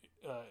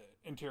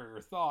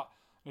interior thought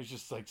and he's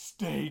just like,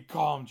 stay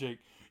calm, Jake,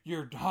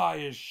 you're high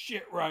as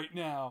shit right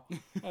now.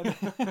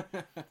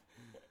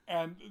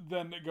 And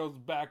then it goes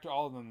back to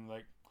all of them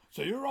like,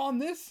 so you're on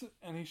this?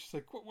 And he's just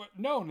like, what?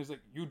 No. And he's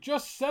like, you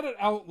just said it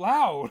out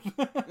loud.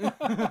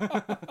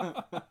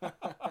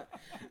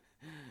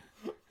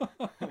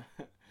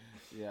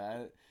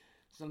 Yeah.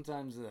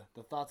 Sometimes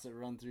the thoughts that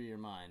run through your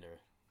mind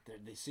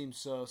they seem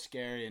so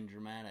scary and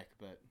dramatic,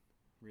 but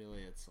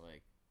really it's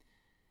like,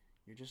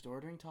 you're just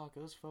ordering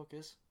tacos,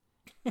 focus.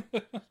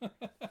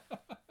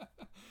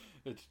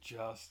 It's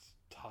just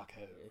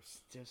tacos.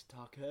 It's just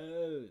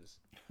tacos.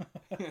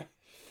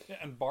 Yeah,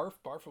 and Barf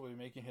will be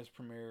making his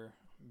premiere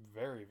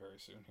very, very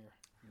soon here.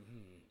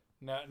 Mm-hmm.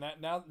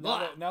 Now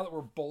that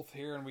we're both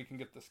here and we can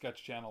get the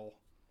sketch channel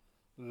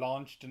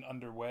launched and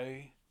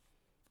underway,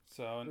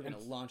 so we're gonna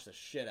launch the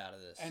shit out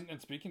of this.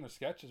 And speaking of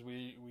sketches,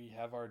 we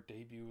have our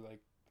debut like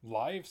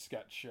live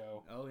sketch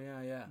show. Oh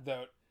yeah.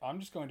 That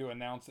I'm just going to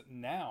announce it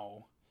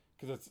now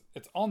because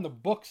it's on the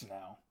books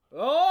now.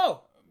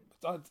 Oh.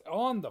 It's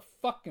on the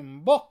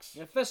fucking books.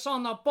 If it's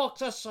on the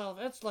books, it's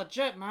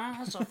legit,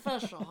 man. It's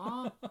official,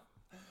 huh?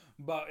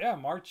 But yeah,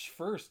 March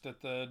 1st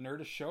at the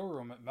Nerdist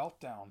Showroom at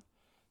Meltdown.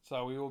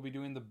 So we will be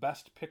doing the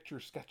Best Picture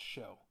Sketch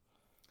Show.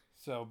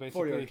 So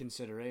basically, for your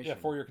consideration. Yeah,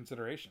 for your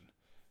consideration.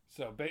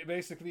 So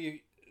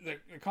basically, the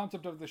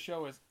concept of the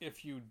show is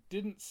if you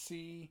didn't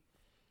see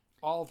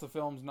all of the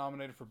films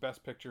nominated for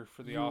Best Picture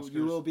for the Oscars,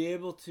 you will be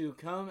able to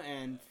come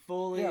and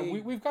fully. Yeah,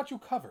 we've got you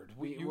covered.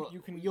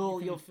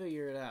 You'll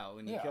figure it out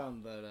when you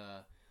come, but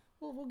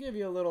we'll give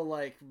you a little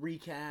like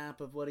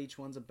recap of what each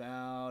one's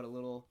about, a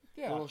little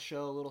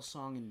show, a little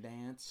song and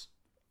dance.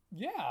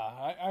 Yeah,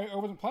 I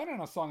wasn't planning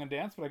on a song and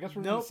dance, but I guess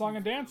we're doing a song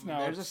and dance now.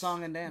 There's a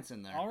song and dance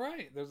in there. All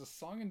right, there's a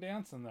song and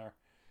dance in there.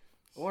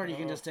 Or you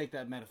can just take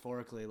that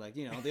metaphorically, like,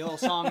 the old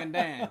song and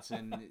dance,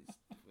 and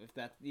if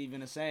that's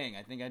even a saying,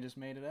 I think I just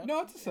made it up.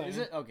 No, it's a saying. Is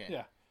it? Okay.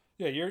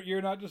 Yeah.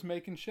 You're not just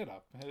making shit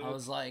up. I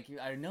was like,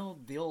 I know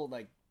the old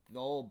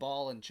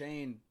ball and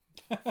chain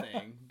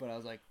thing, but I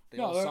was like,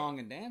 old song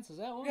and dance, is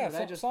that one? Yeah, or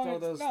did I just throw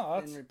those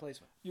in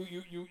replacement?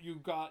 You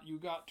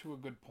got to a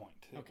good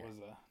point. Okay.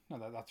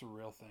 That's a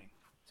real thing.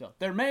 So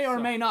there may or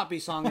may not be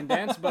song and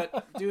dance,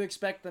 but do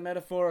expect the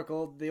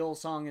metaphorical, the old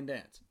song and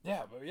dance.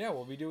 Yeah, but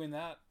we'll be doing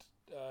that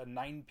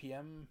 9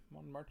 p.m.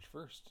 on March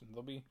 1st, and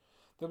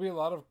there'll be a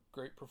lot of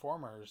great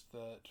performers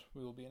that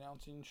we will be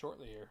announcing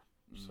shortly here.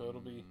 So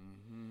it'll be.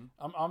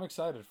 I'm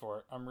excited for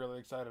it. I'm really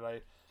excited.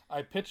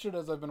 I pitched it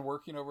as I've been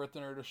working over at the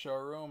Nerdist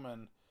Showroom,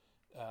 and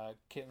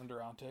Caitlin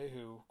Durante,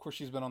 who of course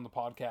she's been on the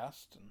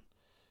podcast, and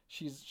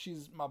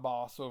she's my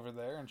boss over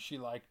there, and she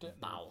liked it.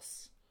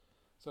 Boss.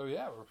 So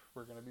yeah,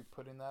 we're gonna be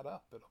putting that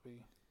up. That's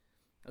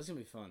gonna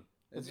be fun.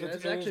 It's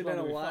actually been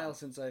a while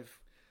since I've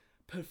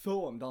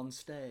performed on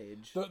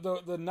stage.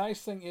 The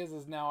nice thing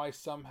is now I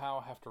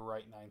somehow have to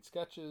write 9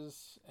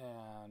 sketches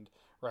and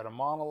write a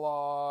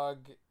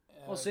monologue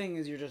Well, seeing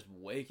as you're just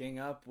waking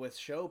up with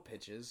show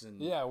pitches and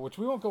yeah, which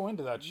we won't go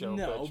into that show.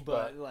 No, pitch,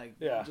 but like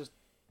yeah. Just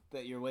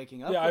that you're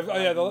waking up. Yeah,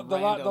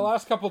 the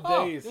last couple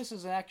days. This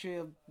is actually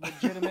a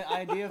legitimate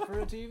idea for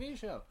a TV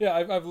show. Yeah,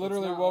 I've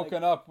literally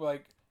woken up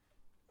like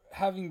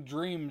having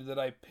dreamed that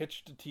I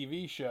pitched a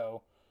TV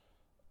show,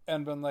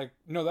 and been like,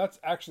 no, that's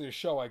actually a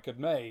show I could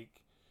make.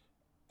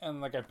 And,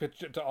 like, I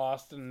pitched it to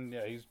Austin.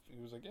 Yeah, he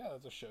was like, yeah,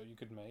 that's a show you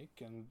could make.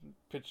 And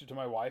pitched it to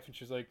my wife. And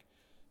she's like,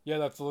 yeah,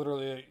 that's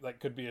literally, like,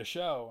 could be a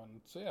show. And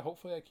so, yeah,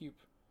 hopefully I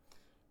keep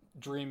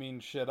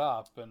dreaming shit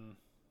up. And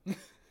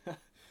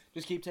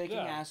just keep taking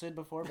acid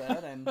before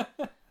bed. And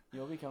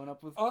you'll be coming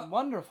up with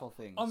wonderful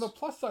things. On the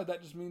plus side,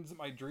 that just means that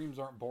my dreams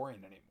aren't boring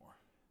anymore.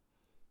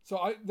 So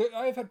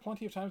I've had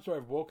plenty of times where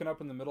I've woken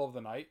up in the middle of the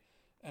night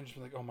and just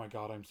been like, oh, my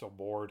God, I'm so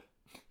bored.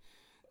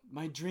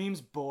 My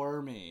dreams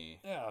bore me.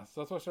 Yeah, so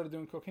that's why I started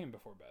doing cocaine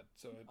before bed.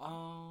 So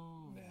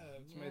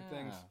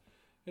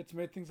it's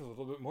made things a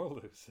little bit more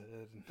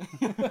lucid.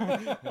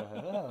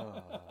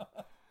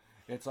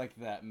 It's like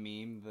that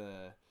meme.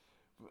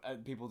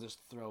 People just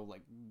throw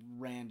like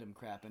random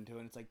crap into it.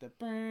 And it's like the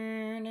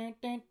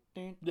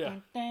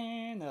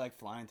they're like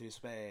flying through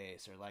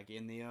space or like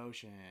in the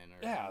ocean. Or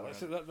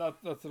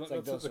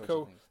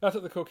that's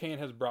what the cocaine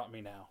has brought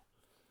me now.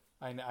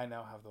 I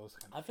now have those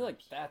kind of I feel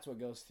dreams. like that's what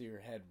goes through your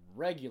head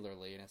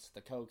regularly, and it's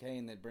the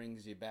cocaine that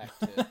brings you back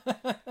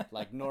to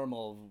like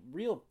normal,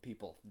 real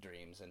people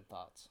dreams and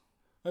thoughts.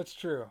 That's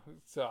true.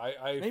 So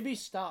I maybe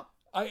stop.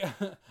 I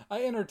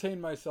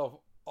entertain myself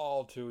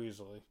all too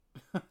easily.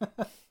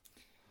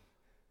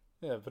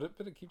 Yeah, but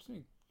it keeps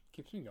me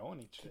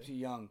going each day. Keeps you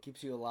young,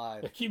 keeps you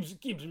alive. It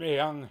keeps me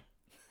young.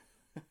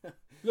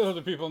 Little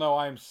do people know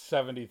I'm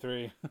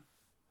 73,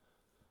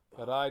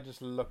 but I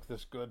just look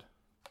this good.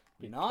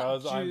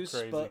 Because not juice,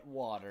 I'm crazy. But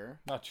water.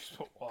 Not juice,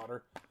 but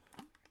water.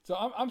 So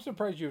I'm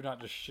surprised you have not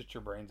just shit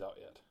your brains out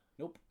yet.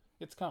 Nope.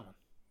 It's coming.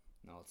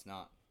 No, it's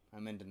not.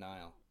 I'm in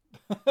denial.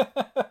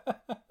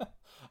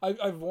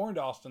 I've warned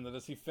Austin that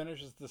as he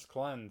finishes this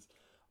cleanse,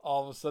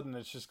 all of a sudden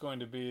it's just going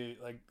to be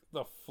like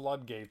the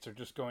floodgates are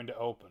just going to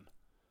open.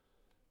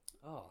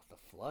 Oh, the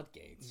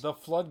floodgates. The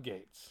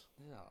floodgates.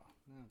 Yeah,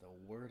 you don't have to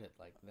word it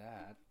like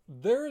that.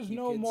 There is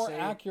no more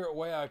accurate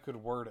way I could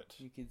word it.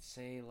 You could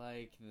say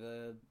like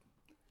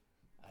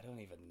I don't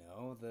even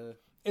know.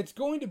 It's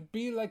going to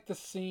be like the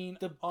scene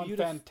on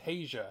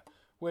Fantasia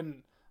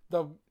when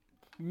the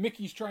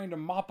Mickey's trying to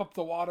mop up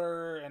the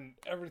water and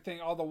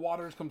everything, all the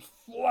water comes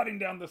flooding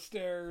down the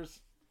stairs.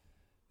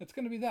 It's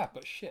going to be that,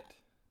 but shit.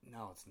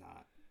 No, it's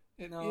not.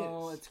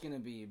 It's going to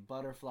be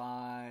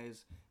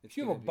butterflies.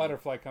 You have a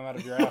butterfly come out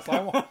of your ass.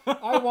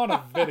 I want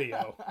a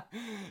video.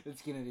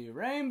 It's going to be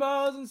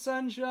rainbows and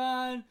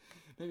sunshine.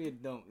 Maybe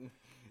it don't.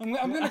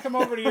 I'm going to come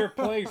over to your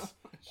place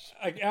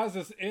like as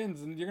this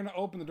ends, and you're going to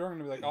open the door and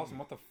be like, Austin,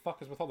 what the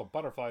fuck is with all the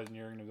butterflies? And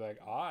you're going to be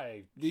like,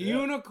 The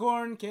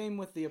unicorn came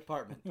with the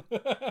apartment.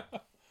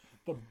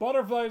 The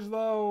butterflies,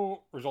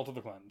 though, result of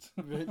the cleanse.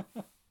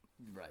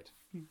 Right.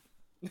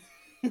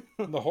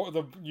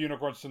 The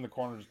unicorn's in the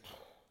corner.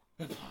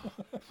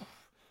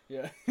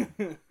 Yeah.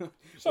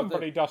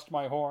 Somebody dust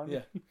my horn.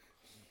 Yeah.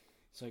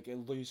 It's like,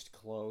 at least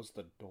close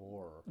the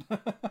door.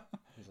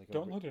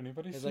 Don't let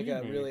anybody see me. It's like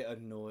a really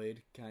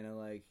annoyed kind of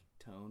like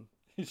tone.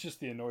 He's just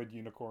the annoyed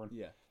unicorn.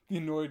 Yeah. The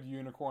annoyed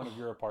unicorn of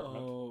your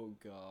apartment. Oh,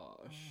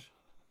 gosh.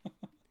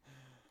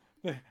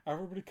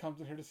 Everybody comes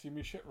in here to see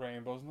me shit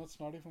rainbows, and that's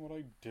not even what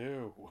I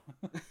do.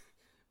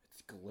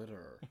 It's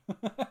glitter.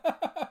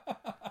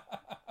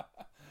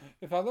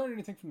 If I learned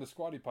anything from the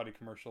Squatty Potty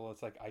commercial,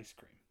 it's like ice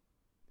cream.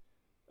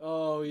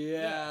 Oh,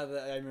 yeah.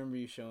 I remember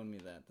you showing me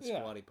that. The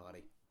Squatty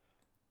Potty.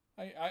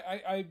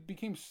 I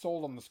became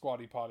sold on the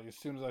Squatty Potty as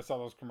soon as I saw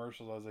those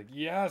commercials. I was like,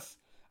 yes,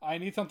 I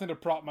need something to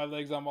prop my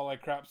legs on while I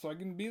crap so I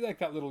can be like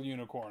that little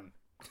unicorn.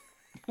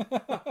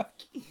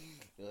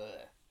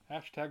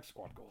 Hashtag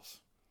squat goals.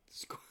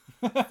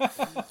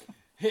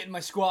 Hitting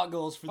my squat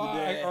goals for the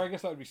day. Or I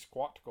guess that would be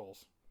squat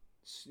goals.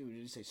 Did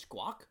you say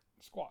squawk?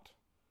 Squat.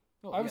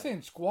 Oh, I was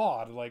saying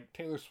squad, like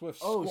Taylor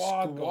Swift's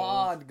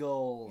squad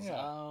goals.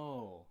 Yeah.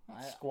 Oh.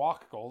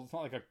 Squawk goals. It's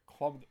not like a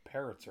club that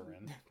parrots are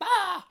in.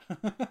 Ah!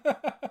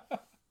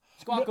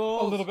 Squawk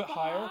goals. A little bit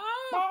higher.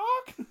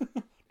 Bark!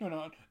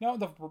 No. Now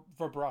the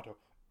vibrato.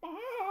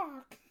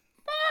 Bark!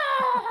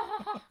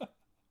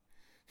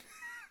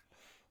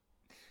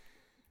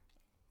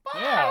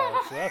 Yeah,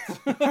 so that's...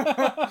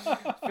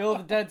 Fill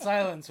the dead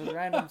silence with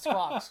random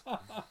squawks.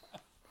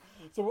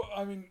 So,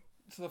 I mean...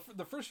 So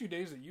the first few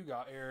days that you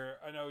got here,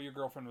 I know your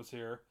girlfriend was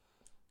here,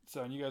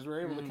 so and you guys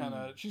were able to kind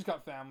of. She's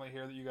got family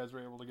here that you guys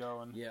were able to go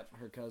and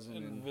her cousin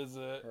and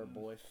visit her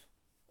boy.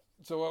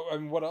 So I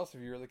mean, what else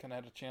have you really kind of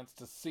had a chance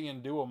to see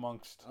and do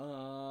amongst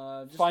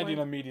finding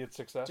immediate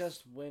success?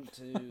 Just went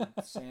to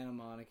Santa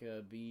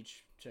Monica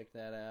Beach, checked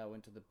that out.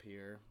 Went to the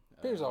pier.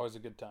 Pier's always a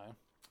good time.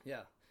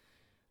 Yeah,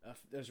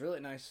 there's a really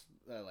nice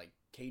like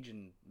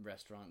Cajun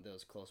restaurant that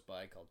was close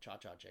by called Cha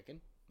Cha Chicken.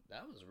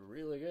 That was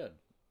really good.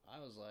 I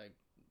was like.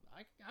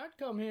 I'd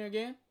come here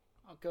again.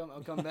 I'll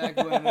come back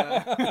when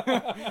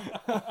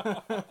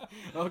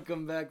I'll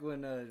come back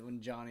when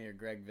Johnny or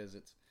Greg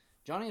visits.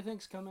 Johnny, I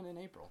think's coming in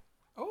April.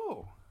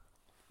 Oh,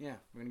 yeah,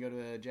 we're gonna go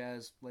to a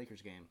Jazz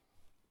Lakers game.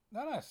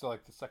 Nice. So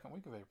like the second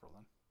week of April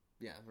then.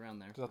 Yeah, around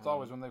there. Because that's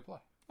always when they play.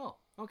 Oh,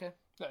 okay.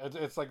 Yeah,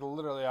 it's like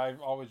literally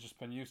I've always just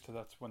been used to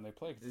that's when they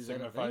play. Cause it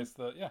signifies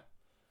the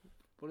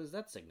What does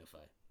that signify?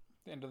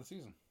 The end of the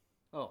season.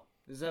 Oh,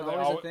 is that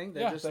always a thing?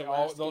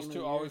 Those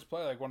two always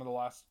play like one of the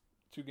last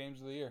 2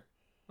 games of the year.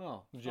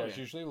 Oh, the Jazz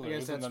usually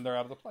lose, and then they're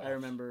out of the playoffs. I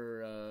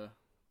remember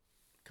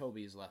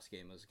Kobe's last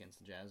game was against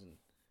the Jazz and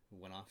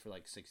went off for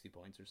like 60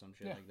 points or some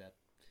shit like that.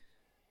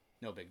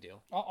 No big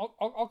deal.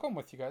 I'll come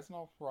with you guys, and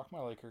I'll rock my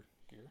Laker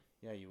gear.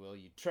 Yeah, you will,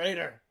 you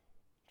traitor.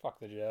 Fuck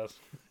the Jazz.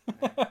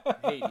 I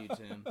hate you,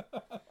 Tim.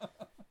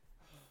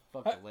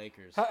 Fuck the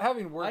Lakers.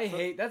 Having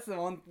worked, that's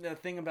the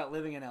thing about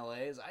living in LA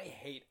is I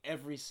hate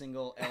every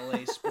single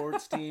LA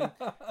sports team.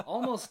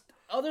 Almost,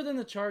 other than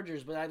the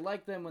Chargers, but I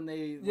like them when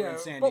they were in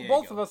San Diego.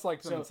 Both of us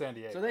like them in San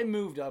Diego. So they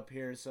moved up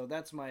here, so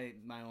that's my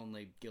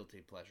only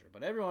guilty pleasure.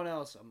 But everyone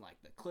else, I'm like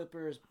the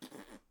Clippers,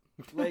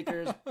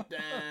 Lakers,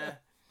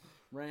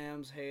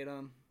 Rams, hate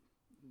them.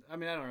 I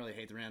mean, I don't really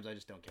hate the Rams. I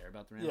just don't care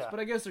about the Rams. Yeah. But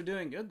I guess they're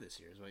doing good this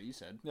year, is what you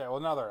said. Yeah, well,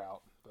 now they're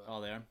out. But... Oh,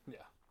 they are?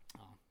 Yeah.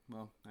 Oh,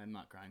 well, I'm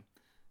not crying.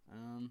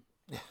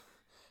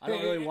 I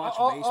don't really watch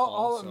baseball.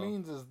 All it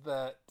means is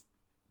that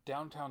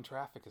downtown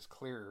traffic is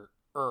clearer.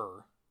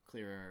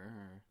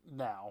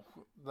 Now.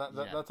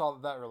 That's all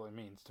that really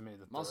means to me.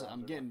 Also,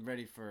 I'm getting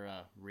ready for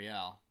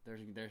Real.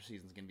 Their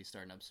season's going to be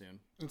starting up soon.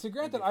 And so,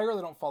 granted, I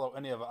really don't follow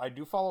any of it. I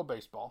do follow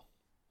baseball.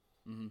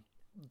 Mm-hmm.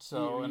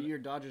 So you're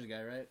a Dodgers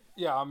guy, right?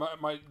 Yeah,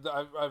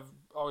 I've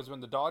always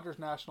been the Dodgers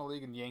National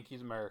League and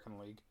Yankees American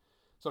League.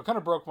 So it kind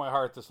of broke my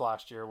heart this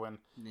last year when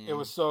it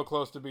was so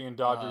close to being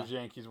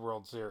Dodgers-Yankees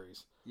World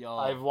Series.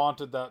 I've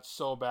wanted that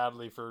so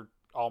badly for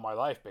all my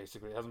life,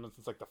 basically. It hasn't been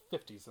since like the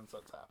 50s since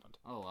that's happened.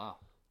 Oh, wow.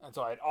 And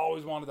so I'd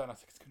always wanted that, and I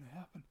was like, it's going to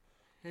happen.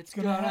 It's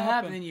going to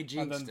happen, and you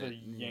jinxed it. And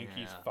then the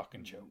Yankees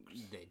fucking choked.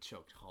 They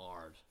choked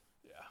hard.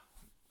 Yeah.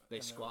 They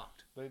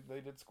squawked.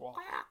 They did squawk.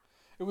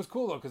 It was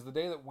cool, though, because the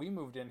day that we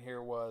moved in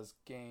here was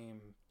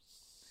game...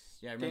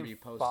 Yeah, I remember you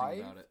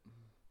posting about it.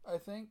 I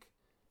think.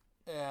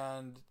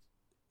 And...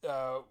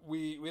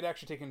 we'd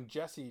actually taken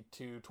Jesse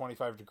to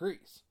 25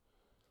 Degrees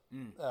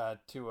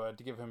to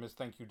give him his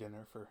thank you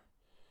dinner for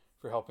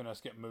helping us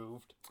get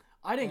moved.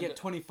 I didn't get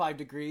 25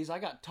 Degrees. I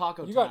got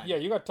taco time.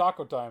 You got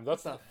taco time.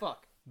 That's the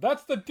fuck.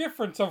 That's the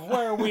difference of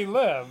where we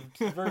lived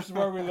versus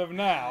where we live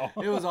now.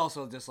 It was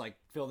also just like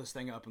fill this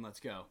thing up and let's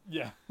go.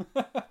 Yeah.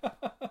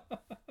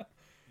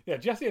 Yeah,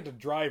 Jesse had to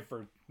drive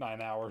for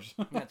 9 hours.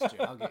 That's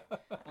true.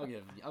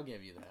 I'll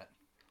give you that.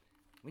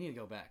 We need to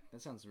go back.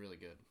 That sounds really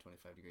good.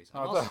 25 Degrees.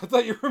 I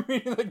thought you were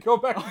meaning to go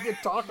back and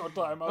get taco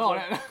time. I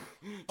was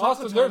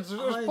Austin, there's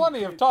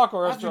plenty of taco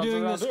restaurants around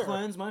here. After doing this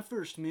cleanse, my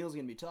first meal is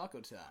going to be taco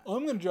time.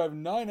 I'm going to drive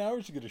 9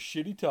 hours to get a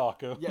shitty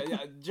taco.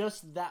 Yeah,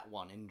 just that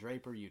one in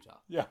Draper, Utah.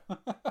 Yeah.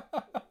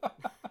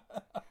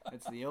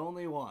 It's the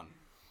only one.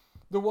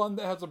 The one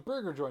that has a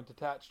burger joint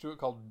attached to it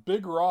called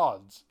Big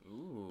Rods.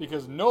 Ooh.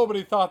 Because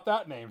nobody thought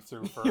that name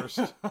through first.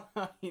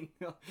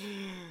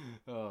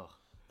 Oh.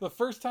 The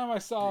first time I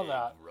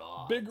saw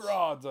Big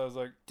Rods, I was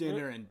like...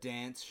 Dinner and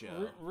dance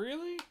show.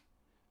 Really?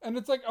 And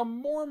it's like a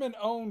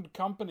Mormon-owned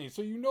company,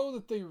 so you know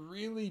that they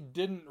really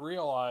didn't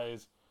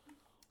realize...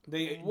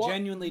 They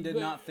genuinely did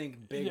not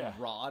think Big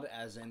Rod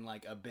as in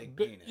like a big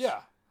penis.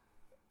 Yeah.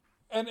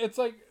 And it's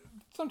like,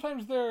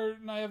 sometimes their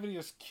naivety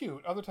is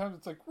cute. Other times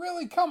it's like,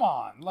 really? Come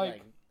on.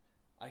 Like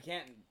I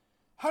can't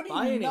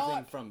buy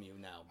anything from you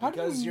now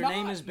because your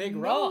name is Big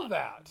Rod.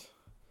 That?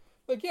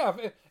 Like, yeah,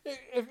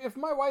 if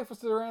my wife was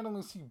to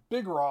randomly see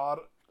Big Rod,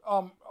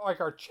 like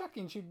our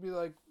checking, she'd be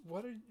like,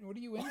 "What are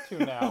you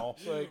into now?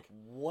 Like,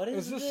 what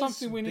is this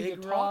something we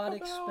need to talk about?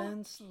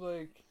 Expense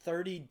like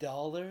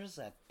 $30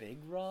 at Big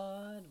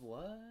Rod?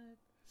 What?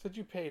 Said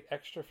you paid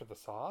extra for the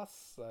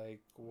sauce?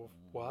 Like,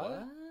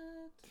 what?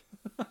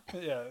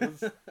 Yeah.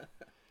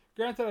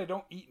 Granted, I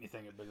don't eat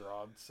anything at Big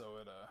Rod, so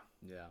it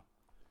yeah.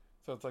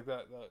 So it's like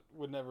that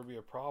would never be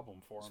a problem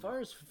for me. As far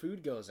as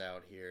food goes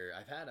out here,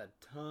 I've had a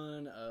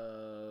ton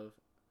of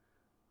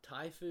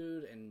Thai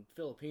food and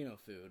Filipino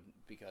food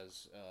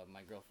because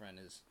my girlfriend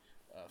is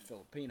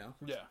Filipino.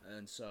 Yeah.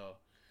 And so...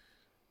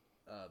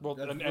 well,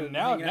 and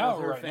now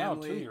right now,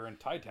 too, you're in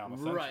Thai town,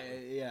 essentially.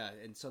 Right, yeah.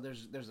 And so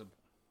there's a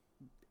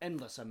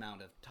endless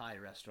amount of Thai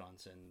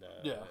restaurants and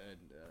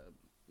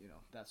you know,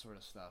 that sort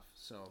of stuff.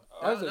 So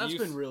that's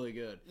been really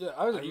good. Yeah,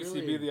 I was at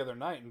UCB the other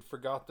night and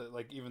forgot that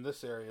like even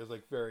this area is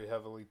like very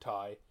heavily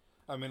Thai.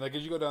 I mean, like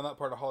as you go down that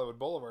part of Hollywood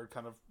Boulevard,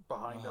 kind of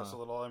behind us a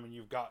little. I mean,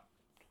 you've got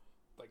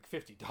like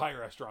 50 Thai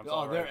restaurants.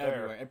 Oh, they're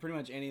everywhere. And pretty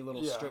much any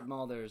little strip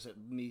mall, there's at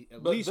least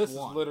one. But this is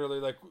literally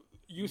like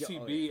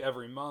UCB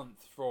every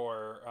month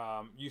for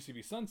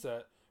UCB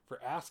Sunset for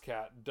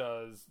ASCAT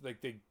does like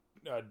they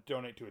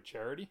donate to a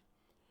charity.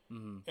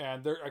 Mm-hmm.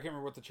 And I can't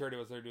remember what the charity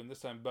was they were doing this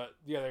time, but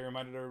yeah, they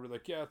reminded everybody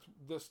like, yeah, it's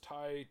this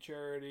Thai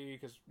charity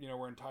because you know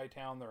we're in Thai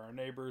town, they're our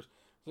neighbors.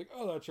 It's like,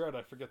 oh, that's right.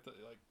 I forget that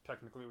like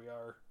technically we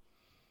are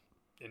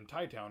in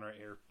Thai Town right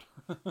here.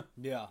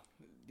 Yeah.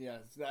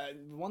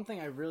 One thing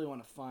I really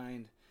want to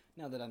find,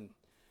 now that I'm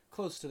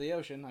close to the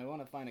ocean, I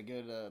want to find a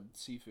good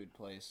seafood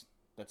place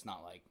that's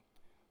not like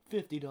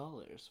 $50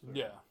 for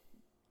yeah.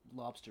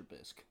 lobster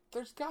bisque.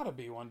 There's got to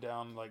be one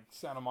down like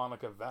Santa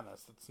Monica,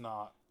 Venice that's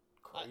not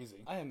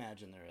crazy. I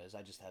imagine there is.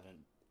 I just haven't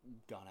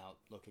gone out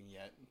looking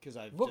yet because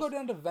We'll go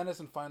down to Venice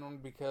and find one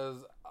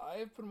because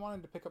I've been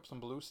wanting to pick up some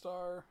Blue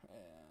Star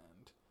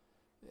and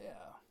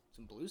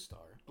some Blue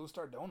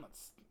Star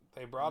donuts.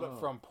 They brought it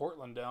from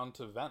Portland down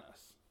to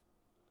Venice.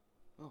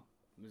 Oh,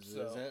 is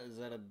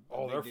that a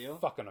they're big deal?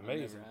 fucking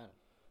amazing.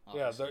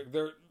 Yeah,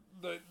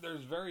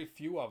 there's very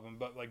few of them,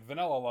 but like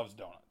Vanilla loves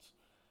donuts.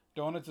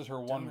 Donuts is her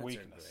one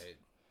weakness.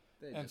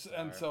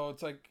 And so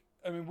it's like,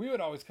 I mean, we would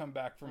always come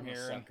back from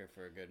here. I'm a sucker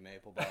for a good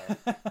maple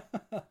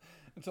bar.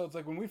 And so it's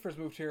like when we first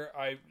moved here,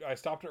 I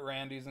stopped at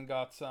Randy's and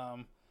got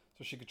some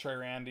so she could try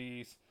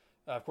Randy's.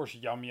 Of course,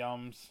 Yum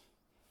Yums.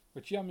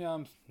 Which Yum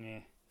Yums,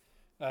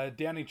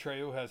 Danny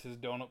Trejo has his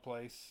donut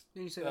place.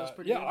 Did you say that was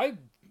pretty good? Yeah, I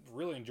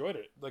really enjoyed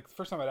it. Like, the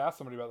first time I'd asked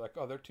somebody about it, like,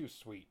 oh, they're too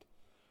sweet.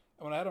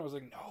 And when I had them, I was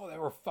like, no, they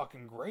were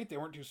fucking great. They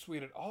weren't too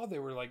sweet at all. They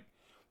were like,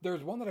 there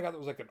was one that I got that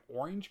was like an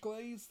orange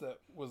glaze that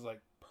was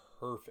like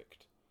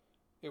perfect.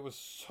 It was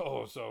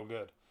so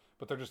good.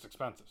 But they're just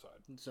expensive,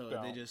 so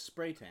they just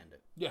spray tanned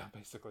it. Yeah,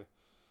 basically.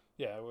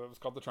 Yeah, it was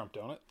called the Trump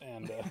donut,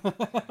 and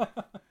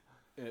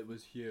it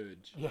was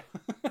huge. Yeah,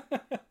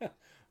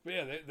 but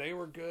yeah, they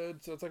were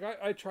good. So it's like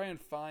I try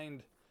and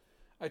find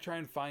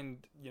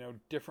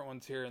different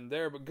ones here and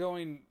there. But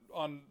going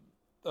on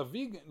a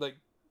vegan, like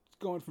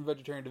going from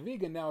vegetarian to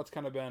vegan, now it's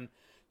kind of been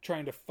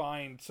trying to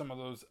find some of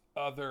those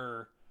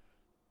other,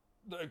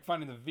 like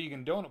finding the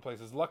vegan donut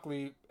places.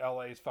 Luckily,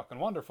 LA is fucking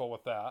wonderful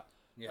with that.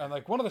 Yeah. And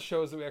like one of the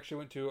shows that we actually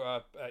went to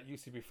at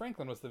UCB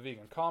Franklin was the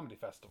Vegan Comedy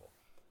Festival.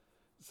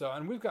 So,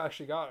 and we've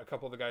actually got a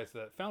couple of the guys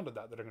that founded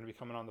that are going to be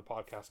coming on the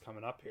podcast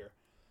coming up here.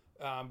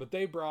 But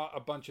they brought a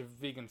bunch of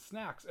vegan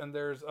snacks, and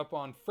there's up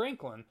on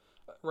Franklin,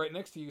 right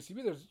next to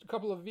UCB, there's a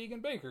couple of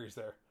vegan bakeries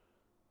there.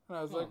 And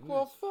I was like,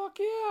 well, fuck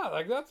yeah,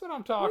 like that's what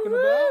I'm talking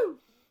about.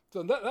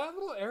 So that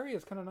little area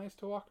is kind of nice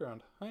to walk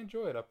around. I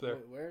enjoy it up there.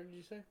 Where did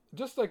you say?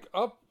 Just like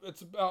up,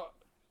 it's about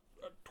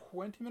a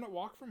 20-minute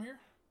walk from here.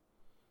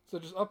 So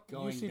just up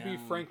going UCB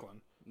down.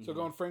 Franklin. Mm-hmm. So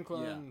going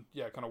Franklin,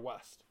 kind of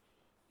west.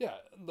 Yeah,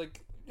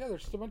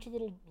 there's just a bunch of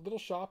little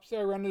shops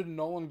there. I ran into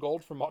Nolan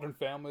Gold from Modern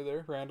Family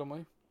there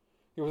randomly.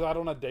 He was out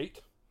on a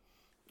date.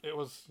 It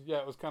was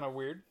kind of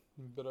weird,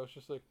 but I was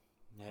just like,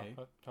 hey,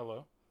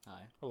 hello,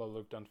 hi, hello,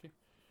 Luke Dunphy.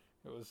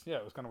 It was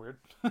kind of weird.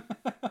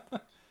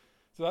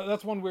 So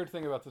that's one weird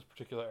thing about this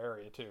particular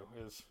area too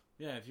is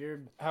if you're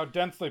how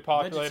densely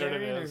populated it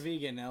vegetarian is. Or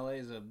vegan, LA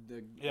is a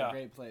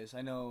great place.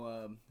 I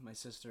know my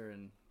sister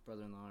and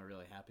brother-in-law are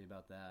really happy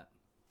about that.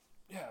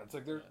 Yeah, it's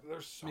like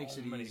there's so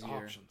many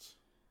options.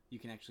 You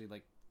can actually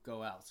like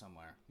go out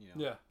somewhere,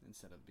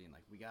 instead of being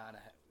like we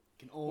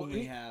can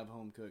only have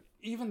home cooked.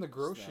 Even the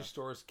grocery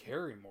stores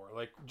carry more.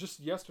 Like just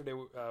yesterday,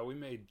 we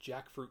made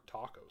jackfruit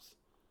tacos.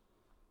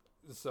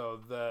 So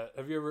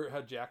have you ever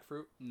had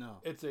jackfruit? No.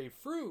 It's a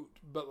fruit,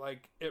 but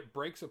like it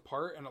breaks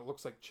apart and it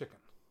looks like chicken,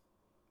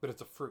 but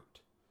it's a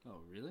fruit.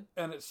 Oh, really?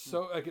 And it's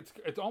so like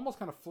it's almost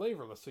kind of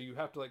flavorless. So you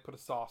have to like put a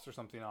sauce or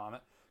something on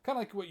it, kind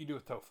of like what you do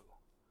with tofu.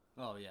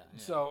 Oh yeah.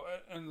 So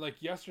and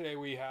like yesterday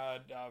we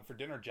had for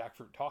dinner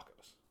jackfruit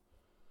tacos.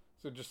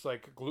 So just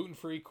like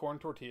gluten-free corn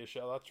tortilla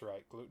shell. That's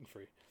right,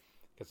 gluten-free,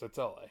 because it's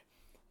LA.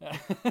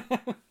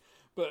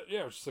 But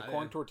yeah, it's just a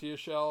corn tortilla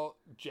shell,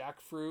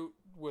 jackfruit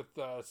with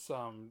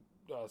some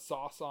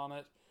sauce on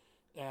it,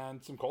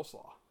 and some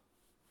coleslaw.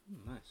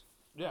 Nice.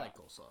 Yeah, I like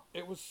coleslaw.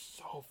 It was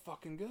so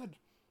fucking good.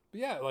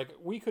 But yeah, like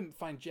we couldn't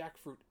find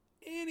jackfruit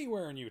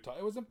anywhere in Utah.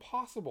 It was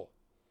impossible.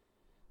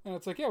 And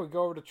it's like, we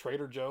go over to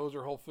Trader Joe's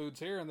or Whole Foods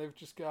here, and they've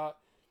got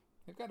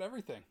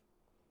everything.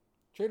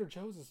 Trader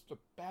Joe's is a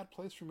bad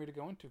place for me to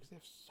go into because they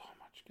have so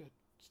much good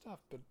stuff,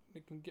 but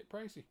it can get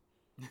pricey.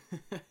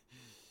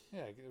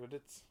 Yeah, but do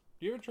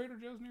you have a Trader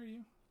Joe's near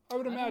you? I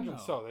would imagine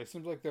so. They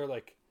seem like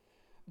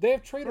they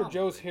have Trader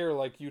Joe's here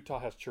like Utah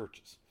has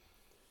churches.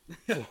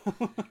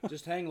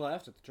 Just hang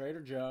left at the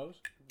Trader Joe's.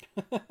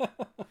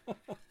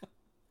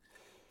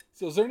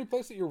 So is there any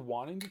place that you're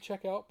wanting to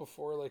check out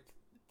before like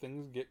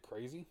things get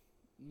crazy?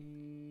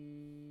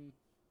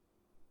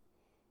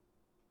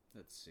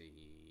 Let's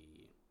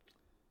see.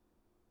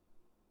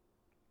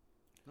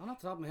 Not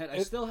off the top of my head. I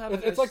still have.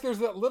 It's like there's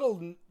that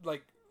little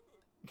like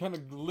kind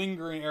of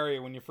lingering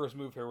area when you first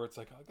move here where it's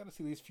like, I got to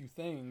see these few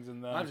things,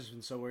 and then I've just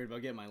been so worried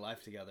about getting my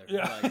life together.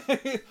 Yeah.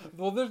 Like,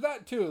 well, there's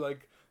that too.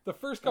 Like the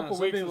first couple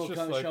weeks, people it's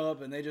just show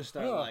up and they just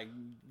start like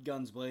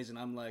guns blazing.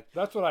 I'm like,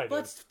 that's what I did.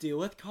 Let's deal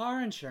with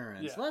car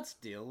insurance. Yeah. Let's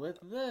deal with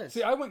this.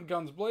 See, I went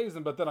guns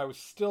blazing, but then I was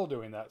still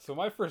doing that. So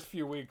my first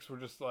few weeks were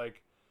just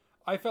like,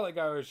 I felt like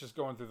I was just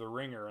going through the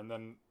ringer, and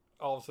then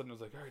all of a sudden it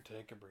was like, all right,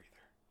 take a breather.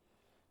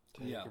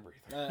 Take a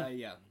breather.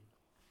 Yeah.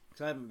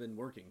 Because I haven't been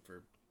working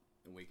for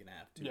a week and a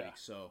half, 2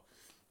 weeks, so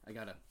I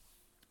gotta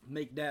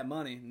make that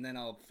money, and then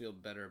I'll feel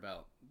better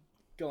about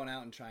going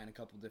out and trying a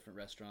couple different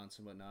restaurants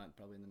and whatnot.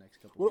 Probably in the next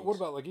couple. What weeks.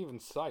 about like even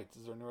sites?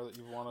 Is there anywhere that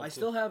you wanted? I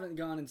still haven't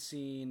gone and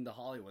seen the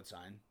Hollywood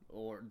sign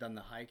or done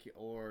the hike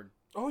or.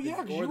 Oh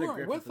yeah, because you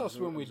weren't with us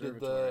when we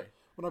did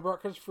when I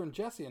brought Christopher and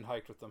Jesse and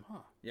hiked with them, huh?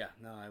 Yeah,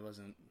 no, I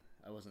wasn't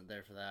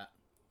there for that.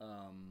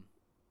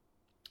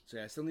 So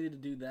yeah, I still needed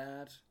to do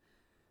that.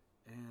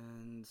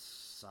 And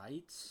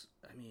sites?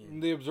 I mean...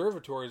 The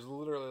observatory is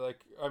literally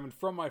like... I mean,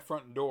 from my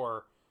front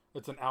door,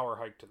 it's an hour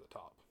hike to the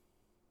top.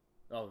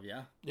 Oh,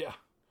 yeah? Yeah.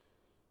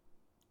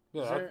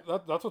 Yeah,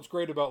 that's what's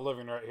great about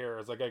living right here,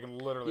 is like I can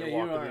literally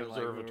walk to the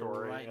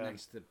observatory. Right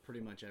next to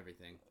pretty much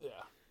everything. Yeah.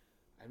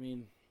 I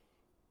mean,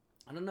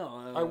 I don't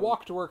know. I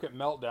walk to work at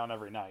Meltdown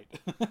every night.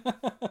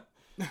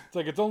 It's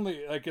like, it's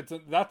only, like,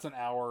 that's an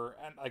hour,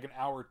 and like an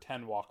hour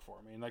 10 walk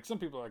for me. And like, some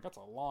people are like, that's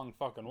a long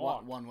fucking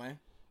walk. One way?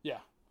 Yeah.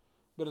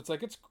 But it's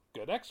like, it's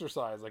good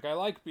exercise. Like, I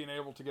like being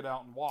able to get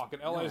out and walk.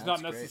 And LA is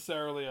not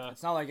necessarily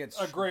it's not like it's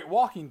a great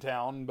walking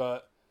town,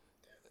 but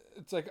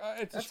it's like,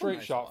 it's a straight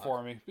nice shot walk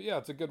for me. But yeah,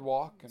 it's a good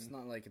walk. And... It's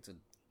not like it's a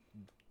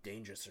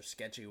dangerous or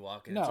sketchy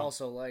walk. And no. It's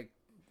also like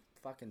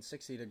fucking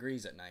 60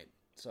 degrees at night.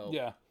 So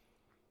yeah.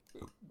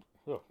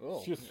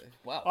 Oh, just,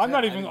 wow. I'm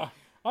not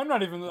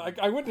even like,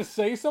 I went to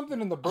say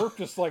something and the burp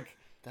just like...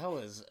 That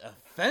was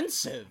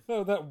offensive.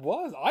 No, that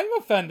was. I'm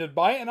offended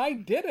by it and I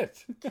did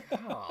it.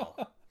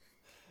 Wow.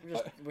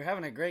 We're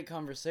having a great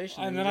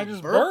conversation. And then I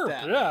just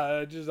burped.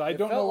 Yeah, I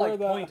don't know where like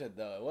that... pointed,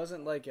 though. It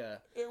wasn't like a...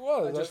 It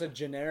was. Just a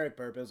generic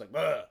burp. It was like,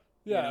 "Bleh,"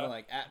 yeah. You know,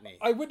 like at me.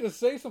 I went to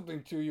say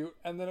something to you,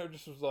 and then it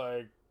just was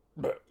like,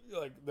 "Bleh."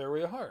 Like, there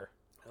we are.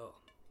 Oh.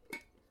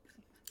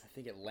 I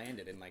think it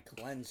landed in my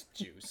cleansed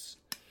juice.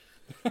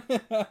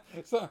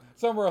 So,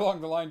 somewhere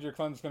along the lines, your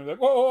cleanse is going to be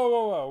like,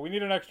 whoa, we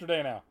need an extra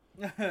day now.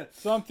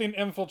 Something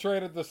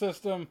infiltrated the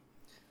system.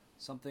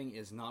 Something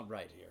is not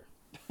right here.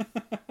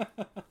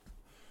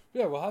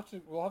 Yeah, we'll have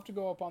to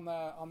go up on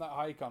that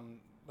hike on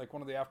like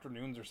one of the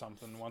afternoons or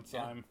something once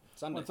I'm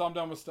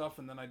done with stuff,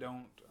 and then I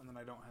don't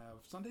have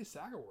Sunday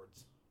SAG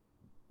Awards.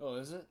 Oh,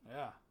 is it?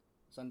 Yeah.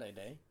 Sunday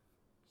day,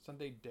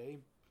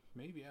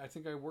 maybe. I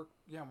think I'm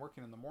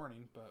working in the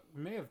morning, but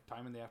we may have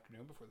time in the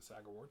afternoon before the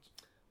SAG Awards.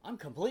 I'm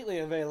completely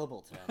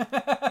available, Tim.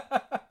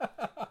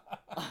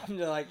 I'm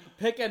like,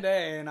 pick a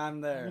day and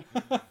I'm there.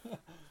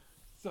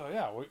 So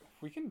yeah,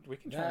 we can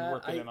try and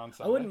work it in on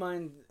Sunday. I wouldn't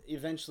mind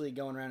eventually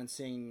going around and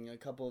seeing a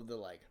couple of the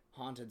like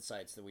haunted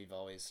sites that we've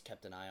always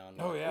kept an eye on.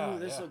 Like, oh yeah,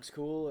 this looks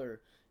cool, or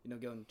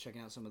going and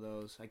checking out some of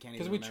the I can't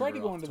even because we tried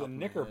to go into the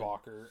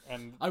Knickerbocker,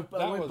 and I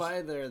went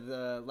by there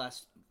the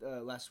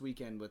last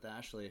weekend with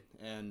Ashley,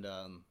 and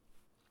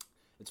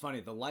it's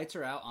funny. The lights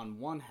are out on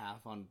one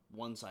half on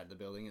one side of the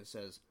building. It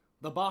says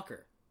the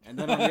Bocker, and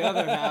then on the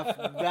other half,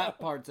 that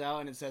part's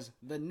out and it says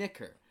the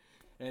Knicker,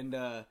 and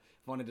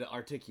wanted to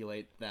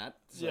articulate that.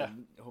 So yeah.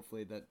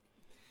 Hopefully that.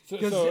 So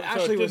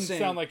Ashley it didn't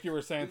sound like you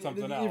were saying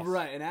something else,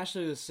 right? And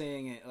Ashley was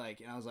saying it like,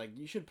 and I was like,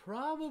 you should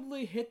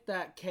probably hit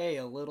that K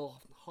a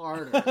little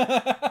harder,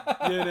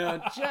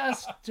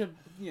 just to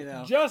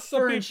just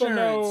so people insurance.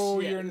 know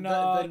you're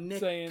not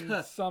saying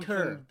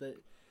something.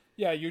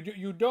 Yeah,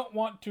 you don't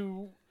want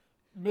to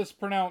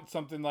mispronounce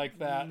something like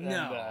that.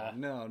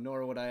 No,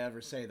 nor would I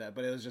ever say that.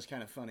 But it was just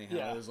kind of funny how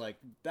it was like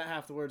that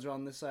half the words are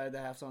on this side,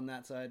 that half's on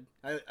that side.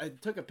 I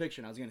took a picture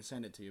and I was going to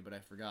send it to you, but I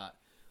forgot.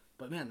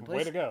 But man, the place,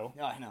 way to go!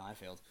 Oh, I know, I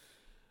failed.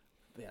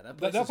 But yeah, that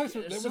place.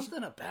 There's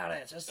something about it.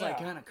 It's just like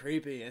kind of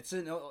creepy. It's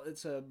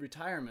a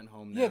retirement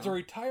home now. Yeah, it's a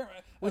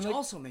retirement, which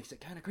also makes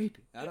it kind of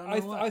creepy. I don't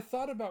know. I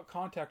thought about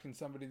contacting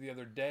somebody the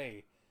other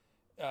day,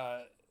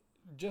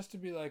 just to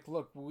be like,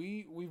 look,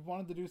 we've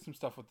wanted to do some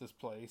stuff with this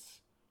place.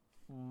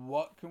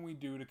 What can we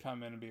do to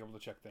come in and be able to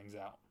check things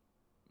out?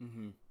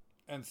 Mm-hmm.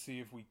 And see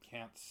if we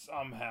can't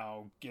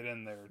somehow get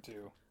in there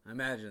too. I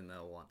imagine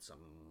they'll want some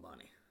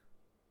money.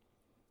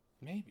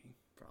 Maybe.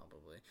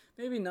 Probably.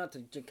 Maybe not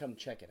to come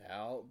check it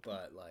out,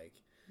 but like...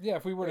 Yeah,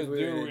 if we were to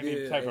do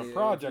any type of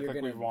project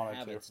like we wanted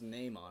have to. Its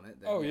name on it.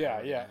 Oh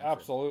yeah,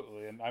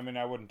 absolutely. And I mean,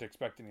 I wouldn't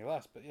expect any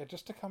less, but yeah,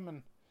 just to come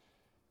and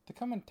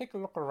take a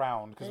look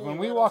around. Because when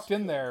we walked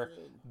in there,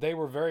 they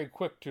were very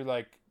quick to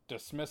like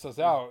dismiss us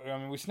out. I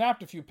mean, we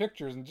snapped a few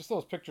pictures, and just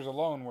those pictures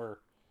alone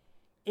were...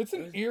 It's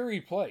an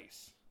eerie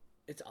place.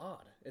 It's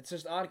odd. It's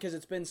just odd because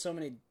it's been so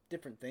many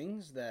different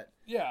things that...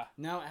 Yeah.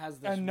 Now it has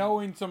this... And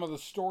knowing some of the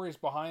stories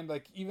behind,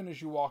 like, even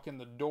as you walk in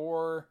the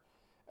door,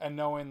 and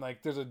knowing,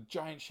 like, there's a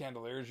giant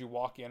chandelier as you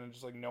walk in, and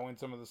just, like, knowing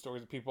some of the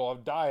stories that people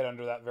have died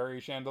under that very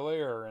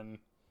chandelier, and...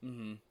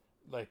 Mm-hmm.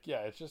 Like,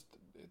 yeah, it's just...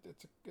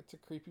 It's a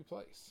creepy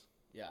place.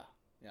 Yeah.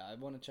 Yeah, I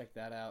want to check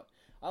that out.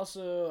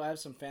 Also, I have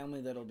some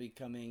family that'll be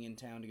coming in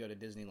town to go to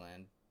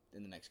Disneyland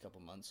in the next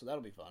couple months, so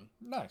that'll be fun.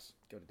 Nice.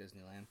 Go to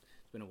Disneyland.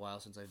 It's been a while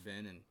since I've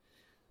been, and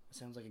it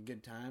sounds like a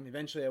good time.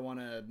 Eventually, I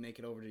want to make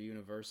it over to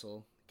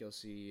Universal. Go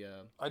see...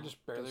 I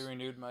just barely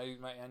renewed my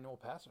annual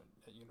pass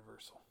at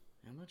Universal.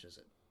 How much is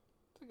it?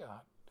 I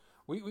got...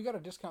 We got a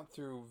discount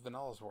through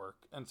Vanilla's work,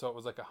 and so it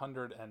was like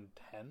 $110.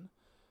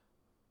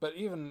 But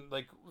even,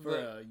 like... For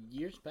a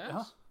year's pass?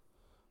 Uh-huh.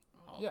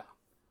 Oh. Yeah.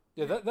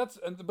 Yeah,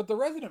 but the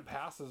resident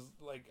pass is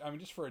like, I mean,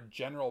 just for a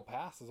general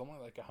pass is only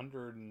like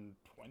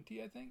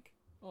 120, I think.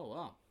 Oh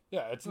wow.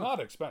 Yeah, it's not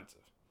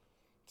expensive.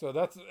 So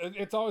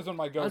it's always on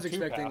my go-to. I was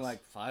expecting pass.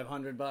 like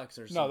 $500 or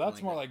something. No,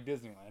 that's more like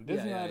Disneyland.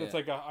 Disneyland, it's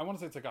like I want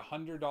to say it's like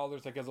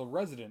 $100. Like as a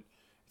resident,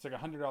 it's like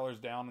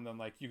 $100 down, and then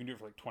like you can do it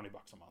for like $20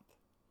 a month.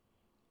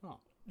 Oh.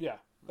 Yeah,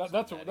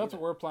 that's what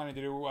we're planning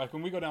to do. Like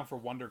when we go down for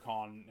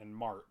WonderCon in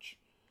March,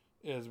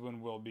 is when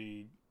we'll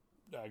be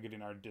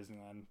getting our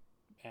Disneyland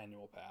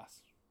annual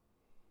pass.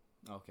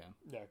 Okay.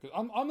 Yeah, because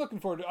I'm looking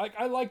forward to.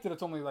 I like that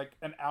it's only like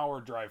an hour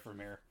drive from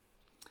here.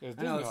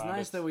 I know it's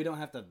nice that we don't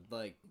have to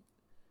like.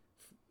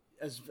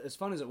 As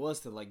fun as it was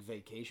to like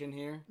vacation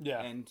here,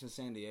 and to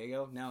San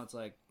Diego. Now it's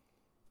like,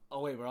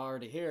 oh wait, we're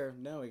already here.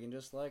 No, we can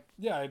just like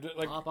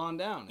hop on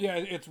down. Yeah,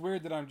 it's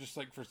weird that I'm just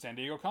like for San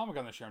Diego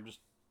Comic-Con this year. I'm just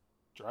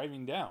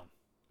driving down.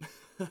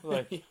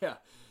 Like yeah,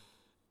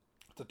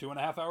 it's a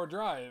 2.5 hour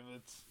drive.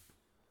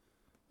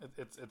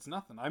 It's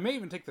nothing. I may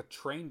even take the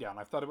train down.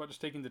 I've thought about just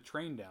taking the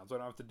train down, so I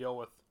don't have to deal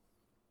with.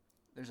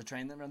 There's a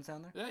train that runs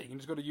down there. Yeah, you can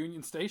just go to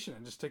Union Station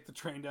and just take the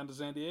train down to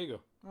San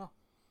Diego. Oh,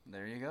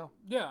 there you go.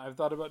 Yeah, I've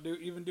thought about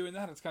doing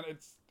that. It's kind of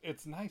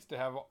it's nice to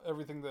have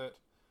everything that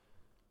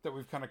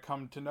we've kind of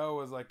come to know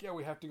is like, yeah,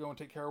 we have to go and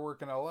take care of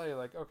work in LA.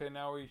 Like, okay,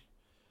 now we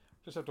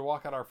just have to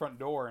walk out our front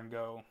door and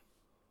go.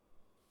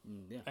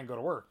 And go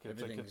to work.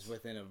 Everything's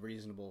within a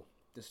reasonable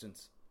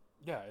distance.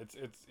 Yeah,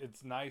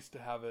 it's nice to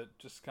have it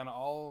just kind of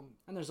all.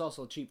 And there's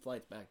also cheap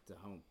flights back to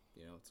home.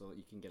 You know, so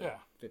you can get a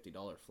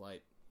 $50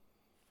 flight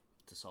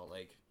to Salt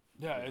Lake.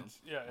 Yeah,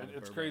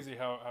 it's crazy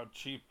how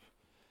cheap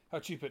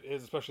it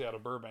is, especially out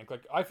of Burbank.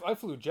 Like I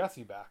flew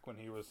Jesse back when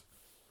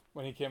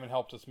he came and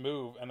helped us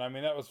move, and I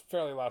mean that was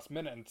fairly last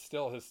minute, and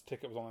still his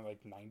ticket was only like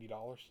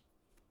 $90.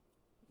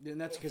 And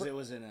that's because it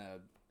was in a.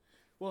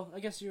 Well, I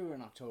guess you were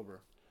in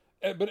October.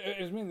 But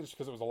it was mainly just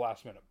because it was a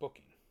last minute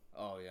booking.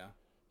 Oh yeah.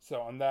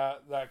 So and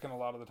that can a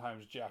lot of the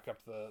times jack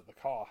up the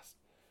cost,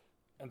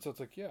 and so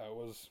it's like it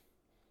was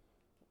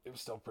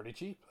still pretty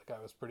cheap. Like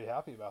I was pretty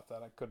happy about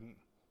that. I couldn't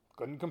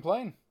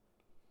complain.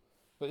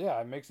 But yeah,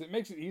 it makes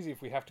it easy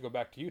if we have to go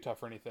back to Utah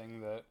for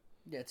anything that.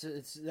 Yeah,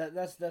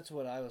 that's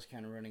what I was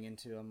kind of running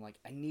into. I'm like,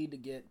 I need to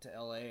get to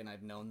LA, and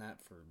I've known that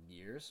for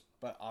years.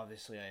 But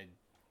obviously, I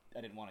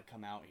didn't want to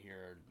come out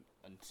here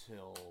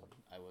until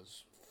I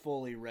was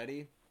fully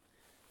ready.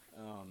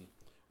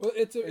 Well,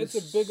 it's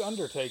a big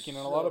undertaking,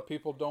 and a lot of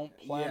people don't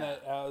plan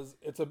it as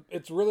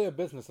it's really a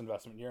business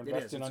investment. You're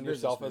investing on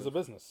yourself as a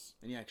business,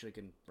 and you actually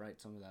can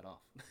write some of that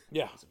off.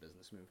 Yeah, it's a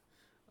business move.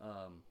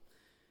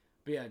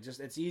 But yeah, just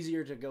it's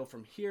easier to go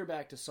from here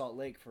back to Salt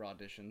Lake for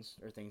auditions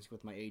or things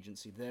with my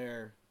agency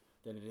there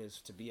than it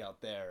is to be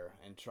out there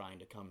and trying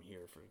to come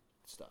here for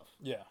stuff.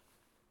 Yeah,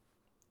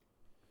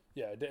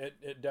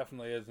 it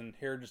definitely is, and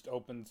here just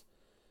opens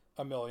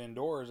a million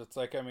doors. It's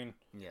like, I mean,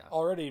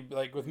 already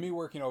like with me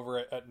working over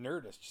at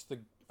Nerdist, just the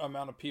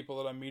amount of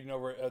people that I'm meeting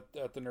over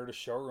at the Nerdist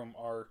Showroom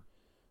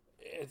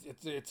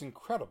it's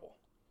incredible.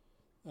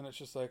 And it's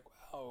just like,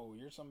 wow,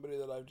 you're somebody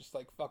that I've just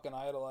like fucking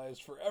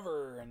idolized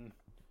forever, and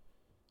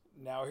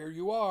now here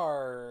you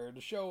are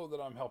to show that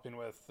I'm helping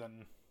with,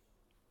 and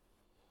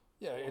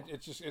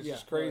it's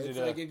just crazy. It's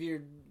like if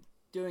you're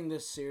doing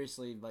this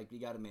seriously, like you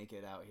got to make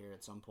it out here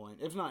at some point.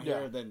 If not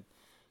here, then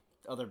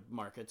other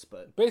markets.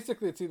 But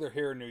basically, it's either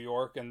here in New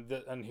York and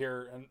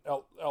here in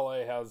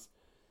LA has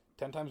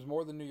 10 times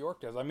more than New York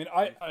does. I mean,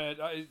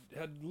 I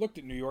had looked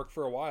at New York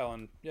for a while,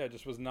 and it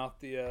just was not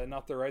the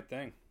right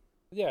thing.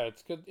 Yeah,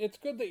 it's good. It's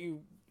good that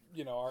you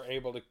are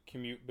able to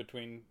commute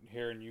between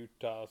here and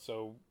Utah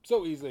so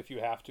easily if you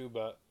have to.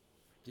 But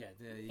you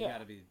got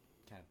to be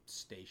kind of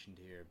stationed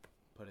here.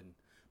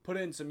 Put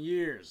in some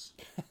years.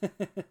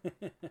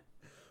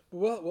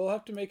 We'll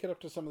have to make it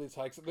up to some of these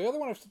hikes. The other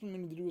one I've still been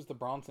meaning to do is the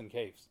Bronson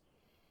Caves.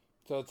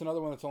 So it's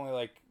another one that's only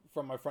like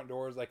from my front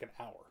door is like an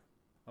hour.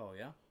 Oh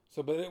yeah.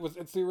 So, but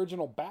it's the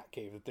original Bat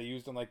Cave that they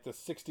used in like the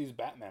 '60s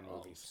Batman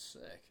movies.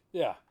 Oh, sick.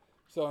 Yeah.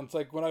 So it's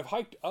like when I've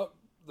hiked up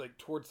like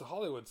towards the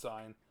Hollywood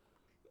sign,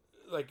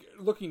 like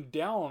looking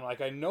down, like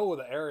I know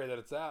the area that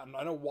it's at, and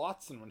I know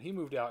Watson when he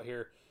moved out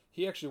here,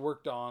 he actually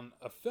worked on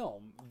a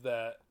film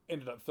that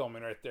ended up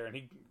filming right there, and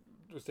he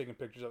was taking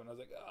pictures of it. And I was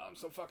like, oh, I'm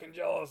so fucking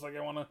jealous. Like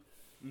I want to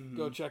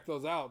go check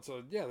those out.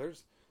 So yeah,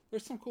 there's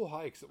some cool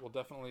hikes that will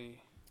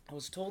definitely. I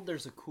was told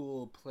there's a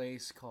cool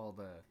place called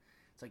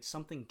it's like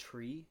something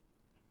tree.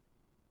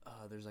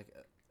 There's like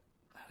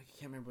I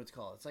can't remember what it's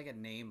called. It's like a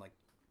name like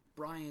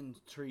Brian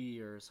Tree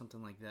or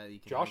something like that.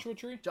 Joshua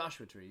Tree?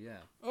 Joshua Tree, yeah.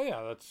 Oh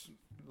yeah, that's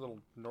a little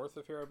north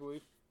of here, I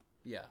believe.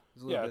 Yeah,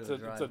 it's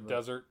a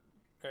desert.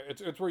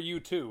 It's where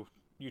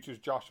U2's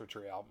Joshua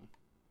Tree album.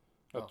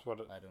 That's what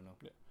it. I don't know.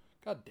 Yeah.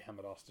 God damn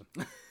it, Austin.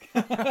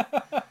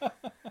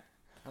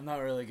 I'm not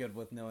really good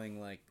with knowing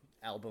like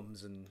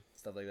albums and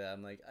stuff like that.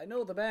 I'm like, I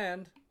know the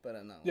band, but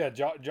I'm not. Yeah,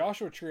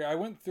 Joshua Tree. I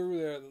went through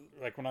there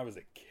like when I was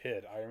a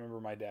kid. I remember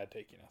my dad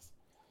taking us.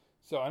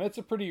 So, and it's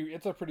a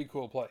pretty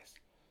cool place.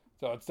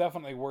 So it's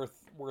definitely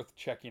worth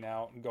checking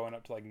out and going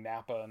up to like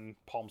Napa and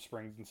Palm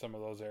Springs and some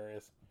of those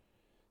areas.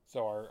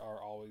 So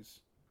are always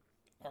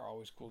are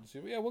always cool to see.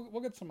 But yeah,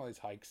 we'll get some of these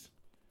hikes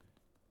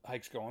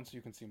going so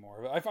you can see more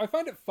of it. I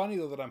find it funny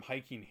though that I'm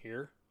hiking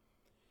here.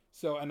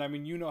 So, and I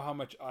mean, you know how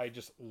much I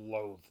just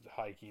loathed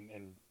hiking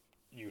in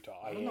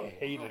Utah. I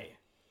hated it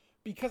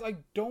because I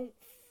don't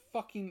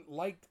fucking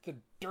like the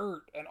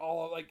dirt and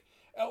all of, like,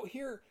 out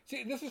here.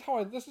 See, this is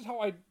how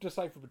I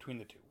decipher between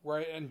the two, where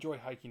I enjoy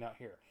hiking out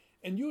here.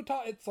 In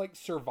Utah, it's like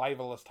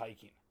survivalist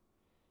hiking.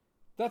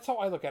 That's how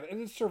I look at it.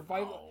 And it's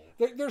survival.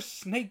 There's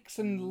snakes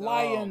and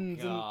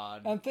lions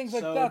and things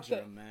like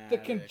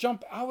that can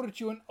jump out at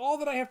you. And all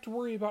that I have to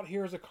worry about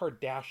here is a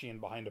Kardashian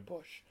behind a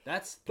bush.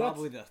 That's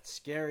probably the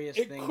scariest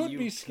thing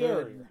you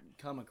could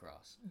come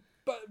across.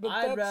 But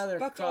I'd rather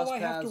cross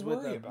paths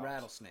with a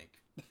rattlesnake.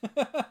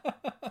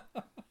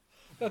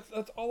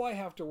 That's all I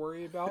have to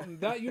worry about, and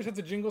that you just have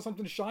to jingle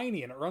something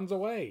shiny and it runs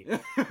away.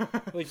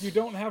 Like, you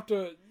don't have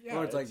to. Yeah,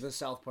 or it's like the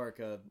South Park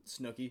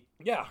Snooki.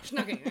 Yeah,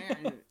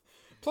 Snooki.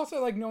 Plus, I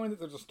like knowing that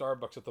there's a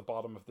Starbucks at the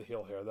bottom of the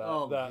hill here.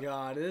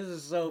 God, this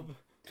is so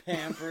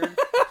pampered.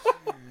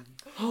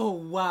 Oh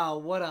wow,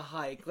 what a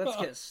hike! Let's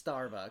get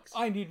Starbucks.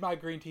 I need my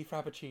green tea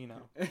frappuccino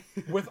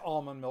with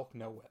almond milk,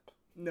 no whip.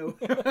 No,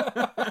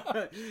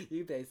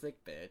 you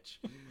basic bitch.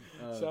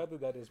 Sadly,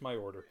 that is my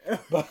order.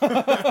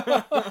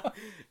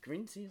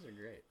 Green teas are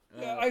great.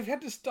 Yeah, I've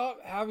had to stop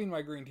having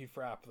my green tea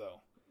frap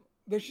though.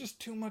 There's just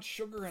too much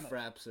sugar in it.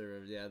 Fraps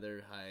are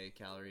they're high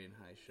calorie and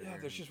high sugar. Yeah,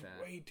 there's just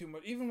way too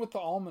much, even with the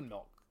almond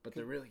milk. But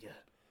they're really good.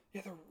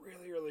 Yeah, they're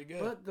really, really good.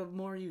 But the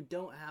more you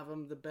don't have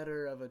them, the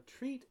better of a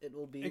treat it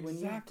will be when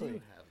you do have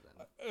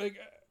them.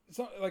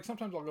 Like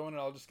sometimes I'll go in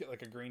and I'll just get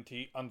like a green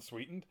tea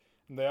unsweetened.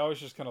 And they always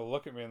just kind of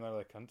look at me and they're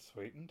like,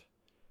 unsweetened?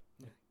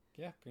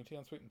 Yeah, green tea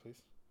unsweetened,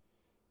 please.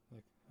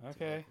 Like,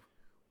 okay.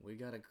 We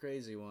got a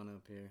crazy one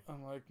up here.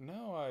 I'm like,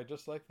 no, I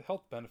just like the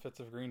health benefits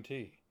of green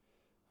tea.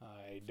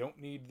 I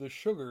don't need the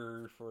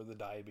sugar for the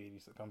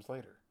diabetes that comes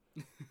later.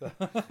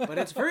 But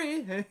it's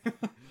free.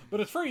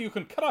 But it's free. You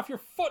can cut off your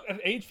foot at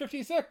age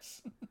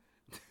 56.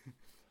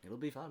 It'll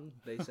be fun,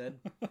 they said.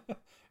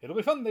 It'll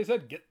be fun, they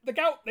said. Get the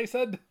gout, they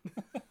said.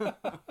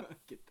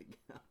 Get the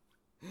gout.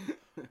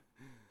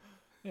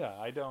 Yeah,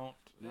 I don't.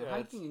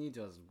 Hiking in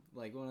Utah is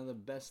like one of the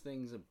best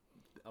things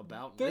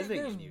about living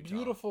in Utah. There's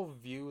beautiful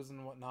views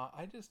and whatnot.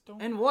 I just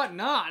don't. And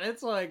whatnot.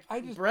 It's like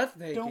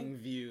breathtaking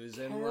views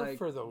and like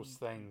for those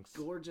things.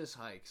 Gorgeous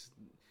hikes,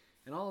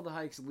 and all of the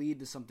hikes lead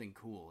to something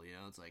cool. You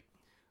know, it's like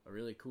a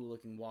really cool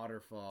looking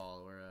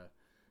waterfall or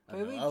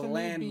a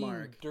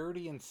landmark.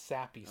 Dirty and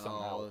sappy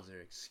somehow. Oh, those are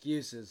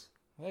excuses.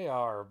 They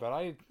are, but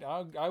I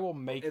will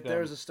make them. If there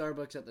was a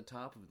Starbucks at the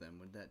top of them,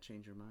 would that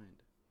change your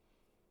mind?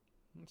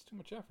 It's too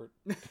much effort.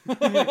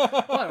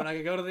 Why? When I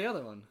could go to the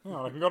other one.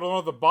 Oh, I can go to the one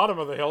at the bottom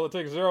of the hill. It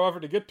takes zero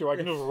effort to get to. I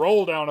can just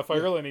roll down if I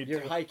really need to.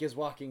 Your hike is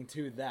walking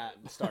to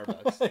that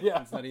Starbucks.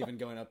 Yeah. It's not even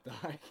going up the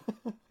hike.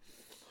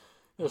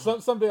 Yeah,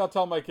 someday I'll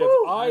tell my kids,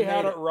 I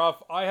had it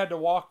rough. I had to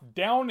walk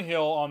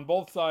downhill on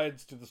both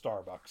sides to the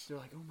Starbucks. They're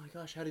like, oh my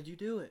gosh, how did you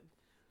do it?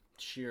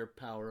 Sheer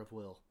power of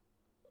will.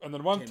 And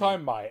then one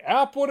time my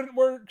app wouldn't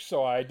work,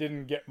 so I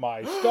didn't get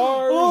my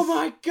stars. Oh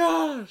my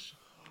gosh!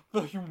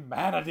 The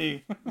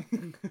humanity.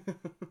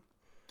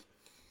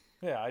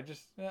 Yeah, I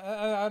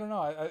don't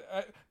know.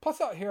 I plus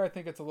out here, I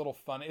think it's a little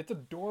funny. It's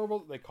adorable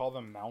that they call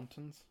them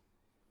mountains.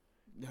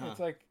 Huh. It's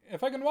like,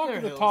 if I can walk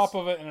to the top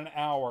of it in an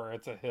hour,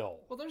 it's a hill.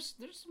 Well, there's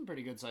some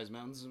pretty good sized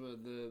mountains.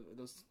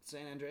 Those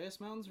San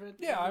Andreas mountains, right?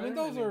 Yeah, I mean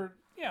those are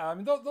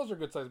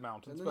good sized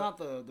mountains. They're not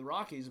the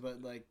Rockies,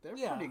 but like they're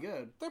pretty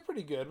good. They're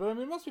pretty good, but I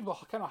mean most people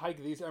kind of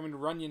hike these. I mean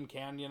Runyon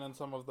Canyon and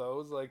some of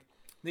those like.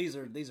 These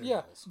are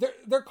hills.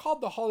 They're called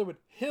the Hollywood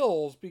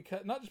Hills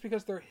because not just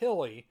because they're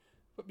hilly,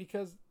 but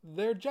because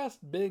they're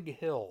just big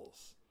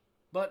hills.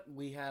 But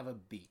we have a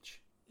beach.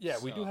 Yeah,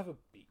 we do have a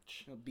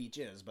beach. A beach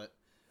is, but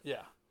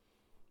yeah,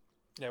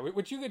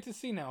 which you get to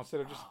see now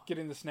instead of just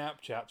getting the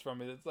Snapchats from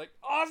me. It's like,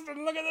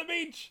 Austin, look at the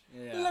beach.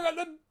 Yeah. Look at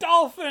the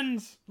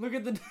dolphins. Look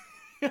at the.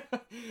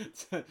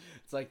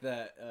 It's like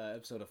that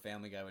episode of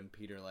Family Guy when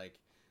Peter like.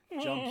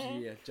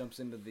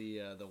 Jumps into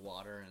the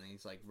water and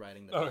he's like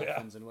riding the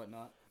dolphins and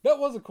whatnot. That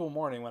was a cool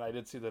morning when I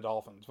did see the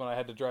dolphins when I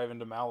had to drive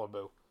into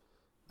Malibu,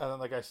 and then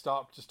like I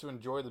stopped just to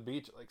enjoy the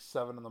beach at like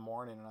 7 a.m.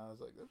 and I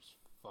was like, "There's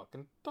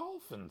fucking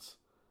dolphins!"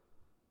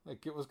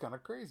 Like it was kind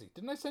of crazy.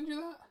 Didn't I send you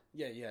that?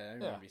 Yeah, I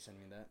remember you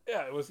sending me that.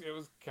 Yeah, it was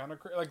kind of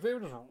crazy. Like they were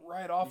just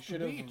right off the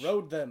beach. You should have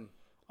rode them.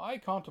 I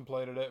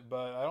contemplated it,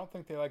 but I don't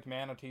think they liked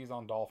manatees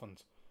on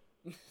dolphins.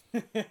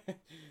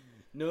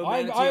 No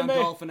manatee on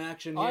dolphin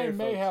action here, I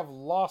may have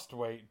lost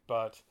weight,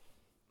 but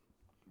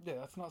yeah,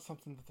 that's not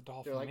something that the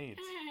dolphin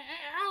needs.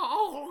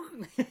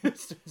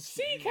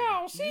 Sea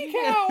cow! Sea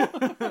cow!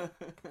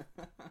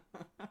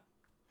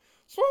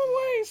 Swim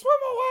away!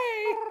 Swim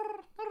away!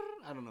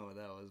 I don't know what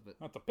that was, but...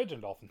 That's a pigeon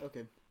dolphin.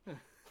 Okay.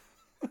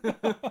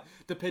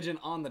 The pigeon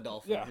on the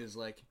dolphin is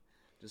like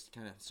just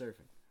kind of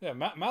surfing. Yeah,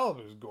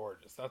 Malibu's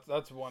gorgeous.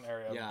 That's one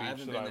area of beach I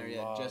haven't been there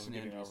yet. Jess and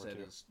Andrew said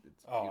it's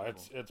beautiful.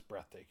 It's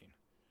breathtaking.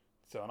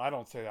 So, and I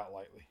don't say that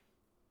lightly.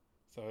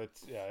 So it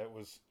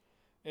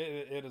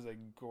is a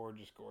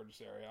gorgeous, gorgeous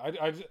area.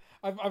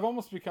 I've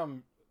almost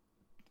become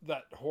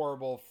that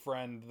horrible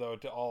friend though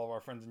to all of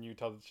our friends in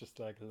Utah. That's just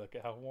like, look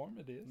at how warm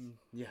it is.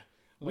 Yeah,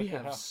 Look we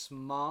at have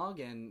smog,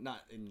 and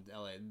not in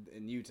LA,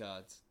 in Utah,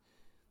 it's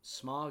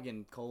smog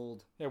and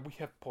cold. Yeah, we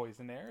have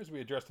poison airs.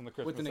 We addressed on the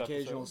Christmas with an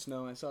occasional episode.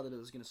 snow. I saw that it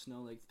was going to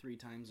snow like 3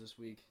 times this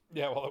week.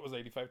 Yeah, well, it was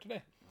 85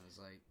 today. I was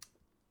like,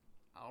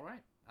 all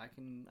right, I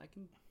can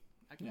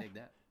dig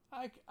that.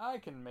 I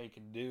can make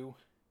it do.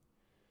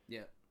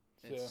 Yeah,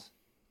 it's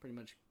pretty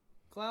much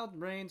cloud,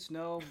 rain,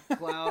 snow,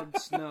 cloud,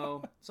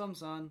 snow, some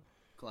sun,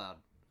 cloud.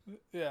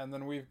 Yeah, and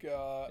then we've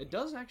got... It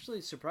does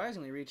actually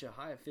surprisingly reach a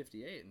high of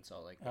 58 in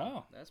Salt Lake.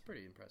 Oh. That's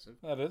pretty impressive.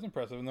 That is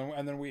impressive.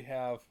 And then we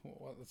have...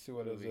 let's see,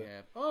 what is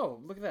it?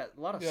 Oh, look at that.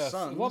 A lot of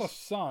sun. A lot of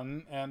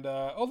sun. And,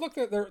 look,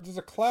 there's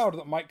a cloud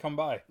that might come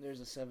by. There's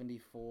a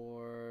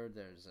 74.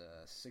 There's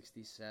a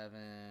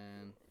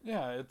 67.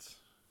 Yeah,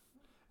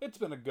 it's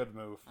been a good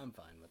move. I'm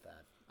fine with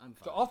that. I'm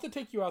fine. So I'll have to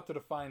take you out to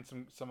find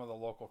some of the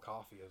local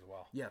coffee as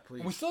well. Yeah, please.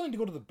 And we still need to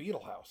go to the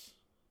Beetle House.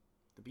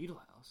 The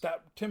Beetle House?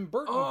 That Tim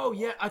Burton. Oh,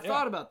 yeah. I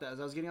thought about that as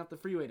I was getting off the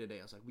freeway today.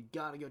 I was like, we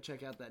got to go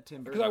check out that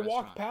Tim Burton Because I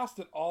restaurant. walk past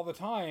it all the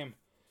time,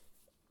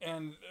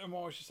 and I'm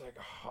always just like,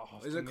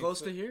 oh. Is it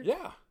close to here?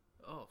 Yeah.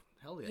 Oh,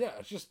 hell yeah. Yeah,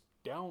 it's just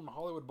down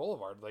Hollywood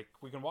Boulevard. Like,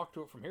 we can walk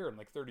to it from here in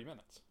like 30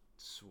 minutes.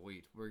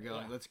 Sweet. We're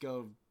going. Yeah. Let's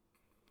go.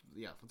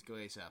 Yeah, let's go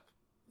ASAP.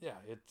 Yeah,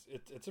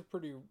 it's a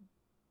pretty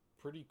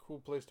cool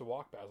place to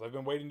walk past. I've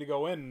been waiting to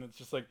go in, and it's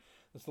just like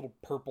this little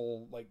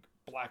purple, like,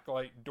 black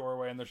light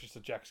doorway, and there's just a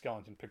Jack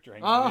Skellington picture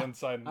hanging on the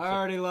inside. And I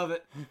already love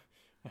it.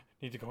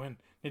 Need to go in.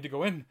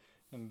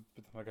 And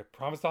but I'm like, I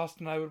promised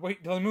Austin I would wait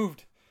until I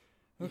moved.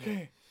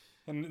 Okay.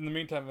 And in the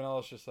meantime,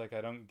 Vanilla's just like,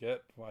 I don't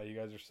get why you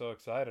guys are so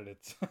excited.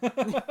 It's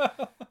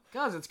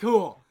Guys, it's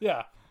cool.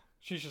 Yeah.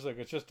 She's just like,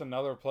 it's just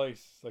another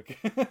place. Like,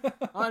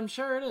 I'm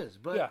sure it is,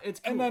 but it's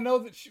cool. And I know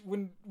that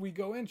when we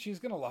go in, she's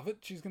going to love it.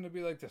 She's going to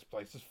be like, this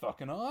place is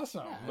fucking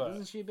awesome. Yeah, but,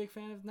 isn't she a big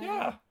fan of that?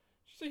 Yeah.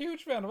 She's a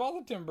huge fan of all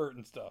the Tim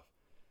Burton stuff.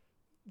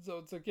 So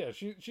it's like, yeah,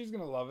 she's going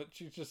to love it.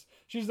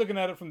 She's looking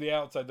at it from the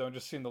outside, though, and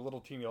just seeing the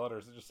little teeny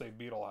letters that just say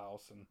Beetle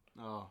House. And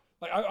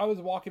like, I was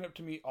walking up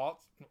to meet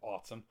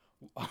Watson.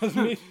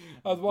 I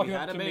was walking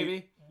up to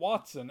meet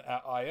Watson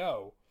at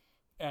I.O.,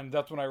 and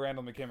that's when I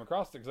randomly came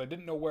across it, because I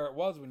didn't know where it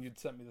was when you'd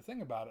sent me the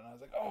thing about it. And I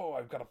was like, oh,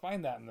 I've got to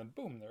find that. And then,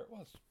 boom, there it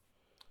was.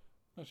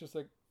 It's just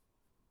like,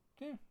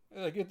 yeah.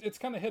 Like, it's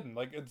kind of hidden.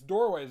 Like, its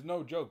doorway is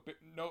no joke.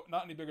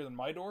 Not any bigger than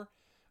my door.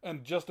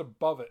 And just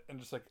above it, and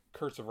just like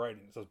cursive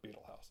writing, it says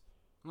Beetle House.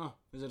 Oh,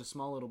 is it a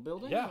small little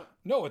building? Yeah.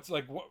 No, it's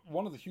like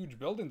one of the huge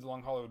buildings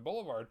along Hollywood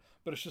Boulevard,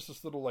 but it's just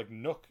this little, like,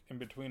 nook in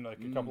between, like,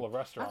 a couple of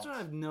restaurants. That's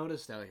what I've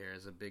noticed out here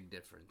is a big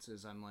difference.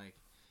 Is I'm like,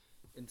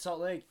 in Salt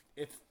Lake,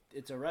 if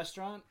it's a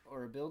restaurant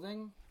or a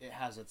building, it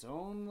has its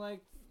own,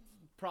 like,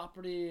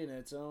 property and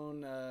its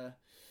own,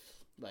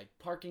 like,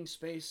 parking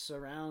space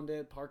around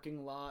it,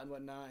 parking lot and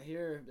whatnot.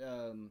 Here,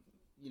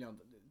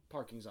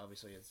 parking's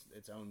obviously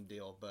its own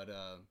deal, but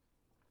a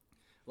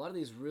lot of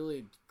these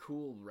really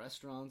cool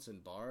restaurants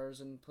and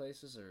bars and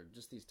places are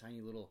just these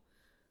tiny little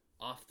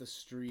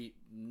off-the-street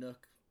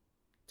nook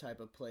type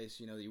of place,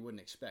 that you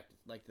wouldn't expect.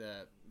 Like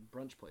the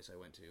brunch place I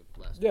went to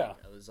last week.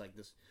 I was like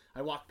this.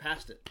 I walked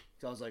past it.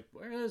 So I was like,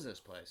 where is this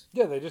place?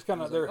 Yeah, they just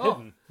kind of, they're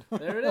hidden.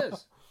 There it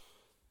is.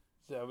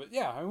 So, but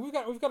yeah, I mean,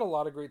 we've got a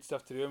lot of great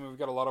stuff to do. I mean, we've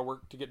got a lot of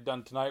work to get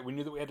done tonight. We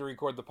knew that we had to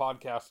record the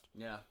podcast.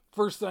 Yeah.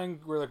 First thing,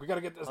 we're like, we got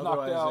to get this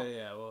knocked out.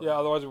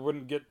 Otherwise we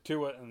wouldn't get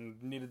to it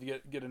and needed to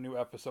get a new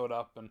episode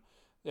up. And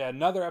yeah,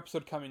 another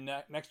episode coming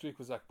next week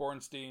was Zach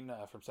Bornstein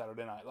from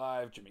Saturday Night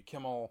Live, Jimmy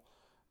Kimmel,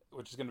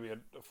 which is going to be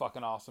a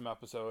fucking awesome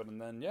episode. And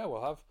then yeah,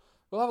 we'll have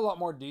a lot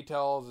more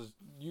details as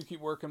you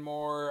keep working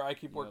more, I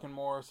keep working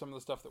more. Some of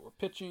the stuff that we're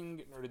pitching,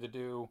 getting ready to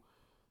do.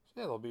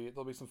 Yeah,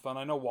 there'll be some fun.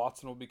 I know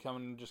Watson will be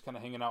coming and just kind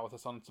of hanging out with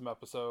us on some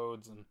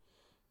episodes, and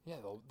yeah,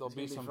 there'll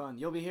be some fun.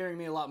 You'll be hearing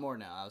me a lot more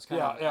now. I was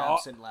kind of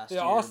absent last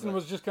year. Yeah, Austin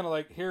was just kind of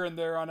like here and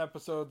there on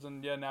episodes,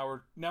 and yeah,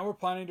 now we're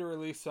planning to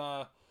release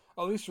at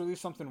least release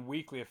something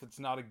weekly. If it's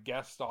not a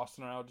guest,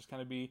 Austin and I will just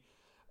kind of be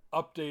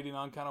updating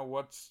on kind of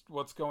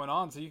what's going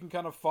on, so you can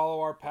kind of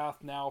follow our path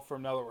now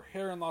that we're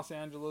here in Los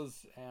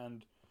Angeles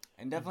and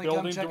definitely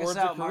come check us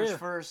out March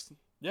 1st.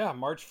 Yeah,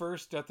 March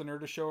 1st at the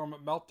Nerdist Showroom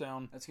at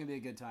Meltdown. That's going to be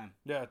a good time.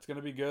 Yeah, it's going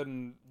to be good.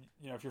 And,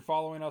 if you're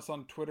following us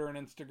on Twitter and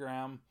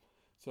Instagram,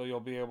 so you'll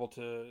be able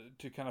to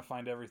kind of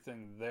find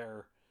everything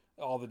there,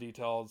 all the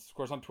details. Of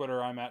course, on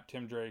Twitter, I'm at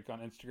Tim Drake. On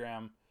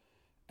Instagram,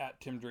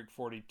 at Tim Drake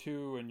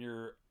 42. And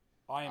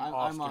I'm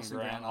Austin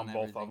Grant on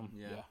both of them.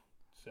 Yeah.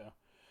 So,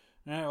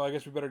 well, I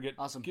guess we better get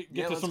to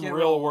some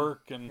real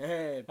work. And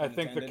I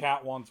think the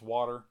cat wants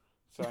water.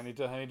 So I need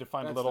to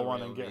find a little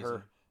one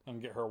and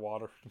get her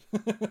water.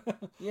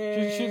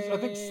 She's I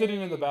think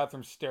sitting in the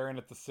bathroom staring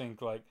at the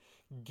sink like,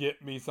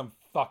 get me some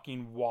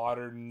fucking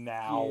water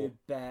now. Good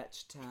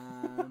batch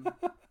time.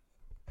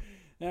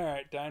 All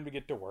right, time to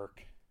get to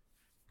work.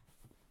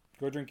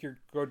 Go drink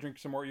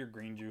some more of your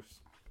green juice.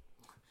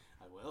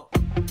 I will.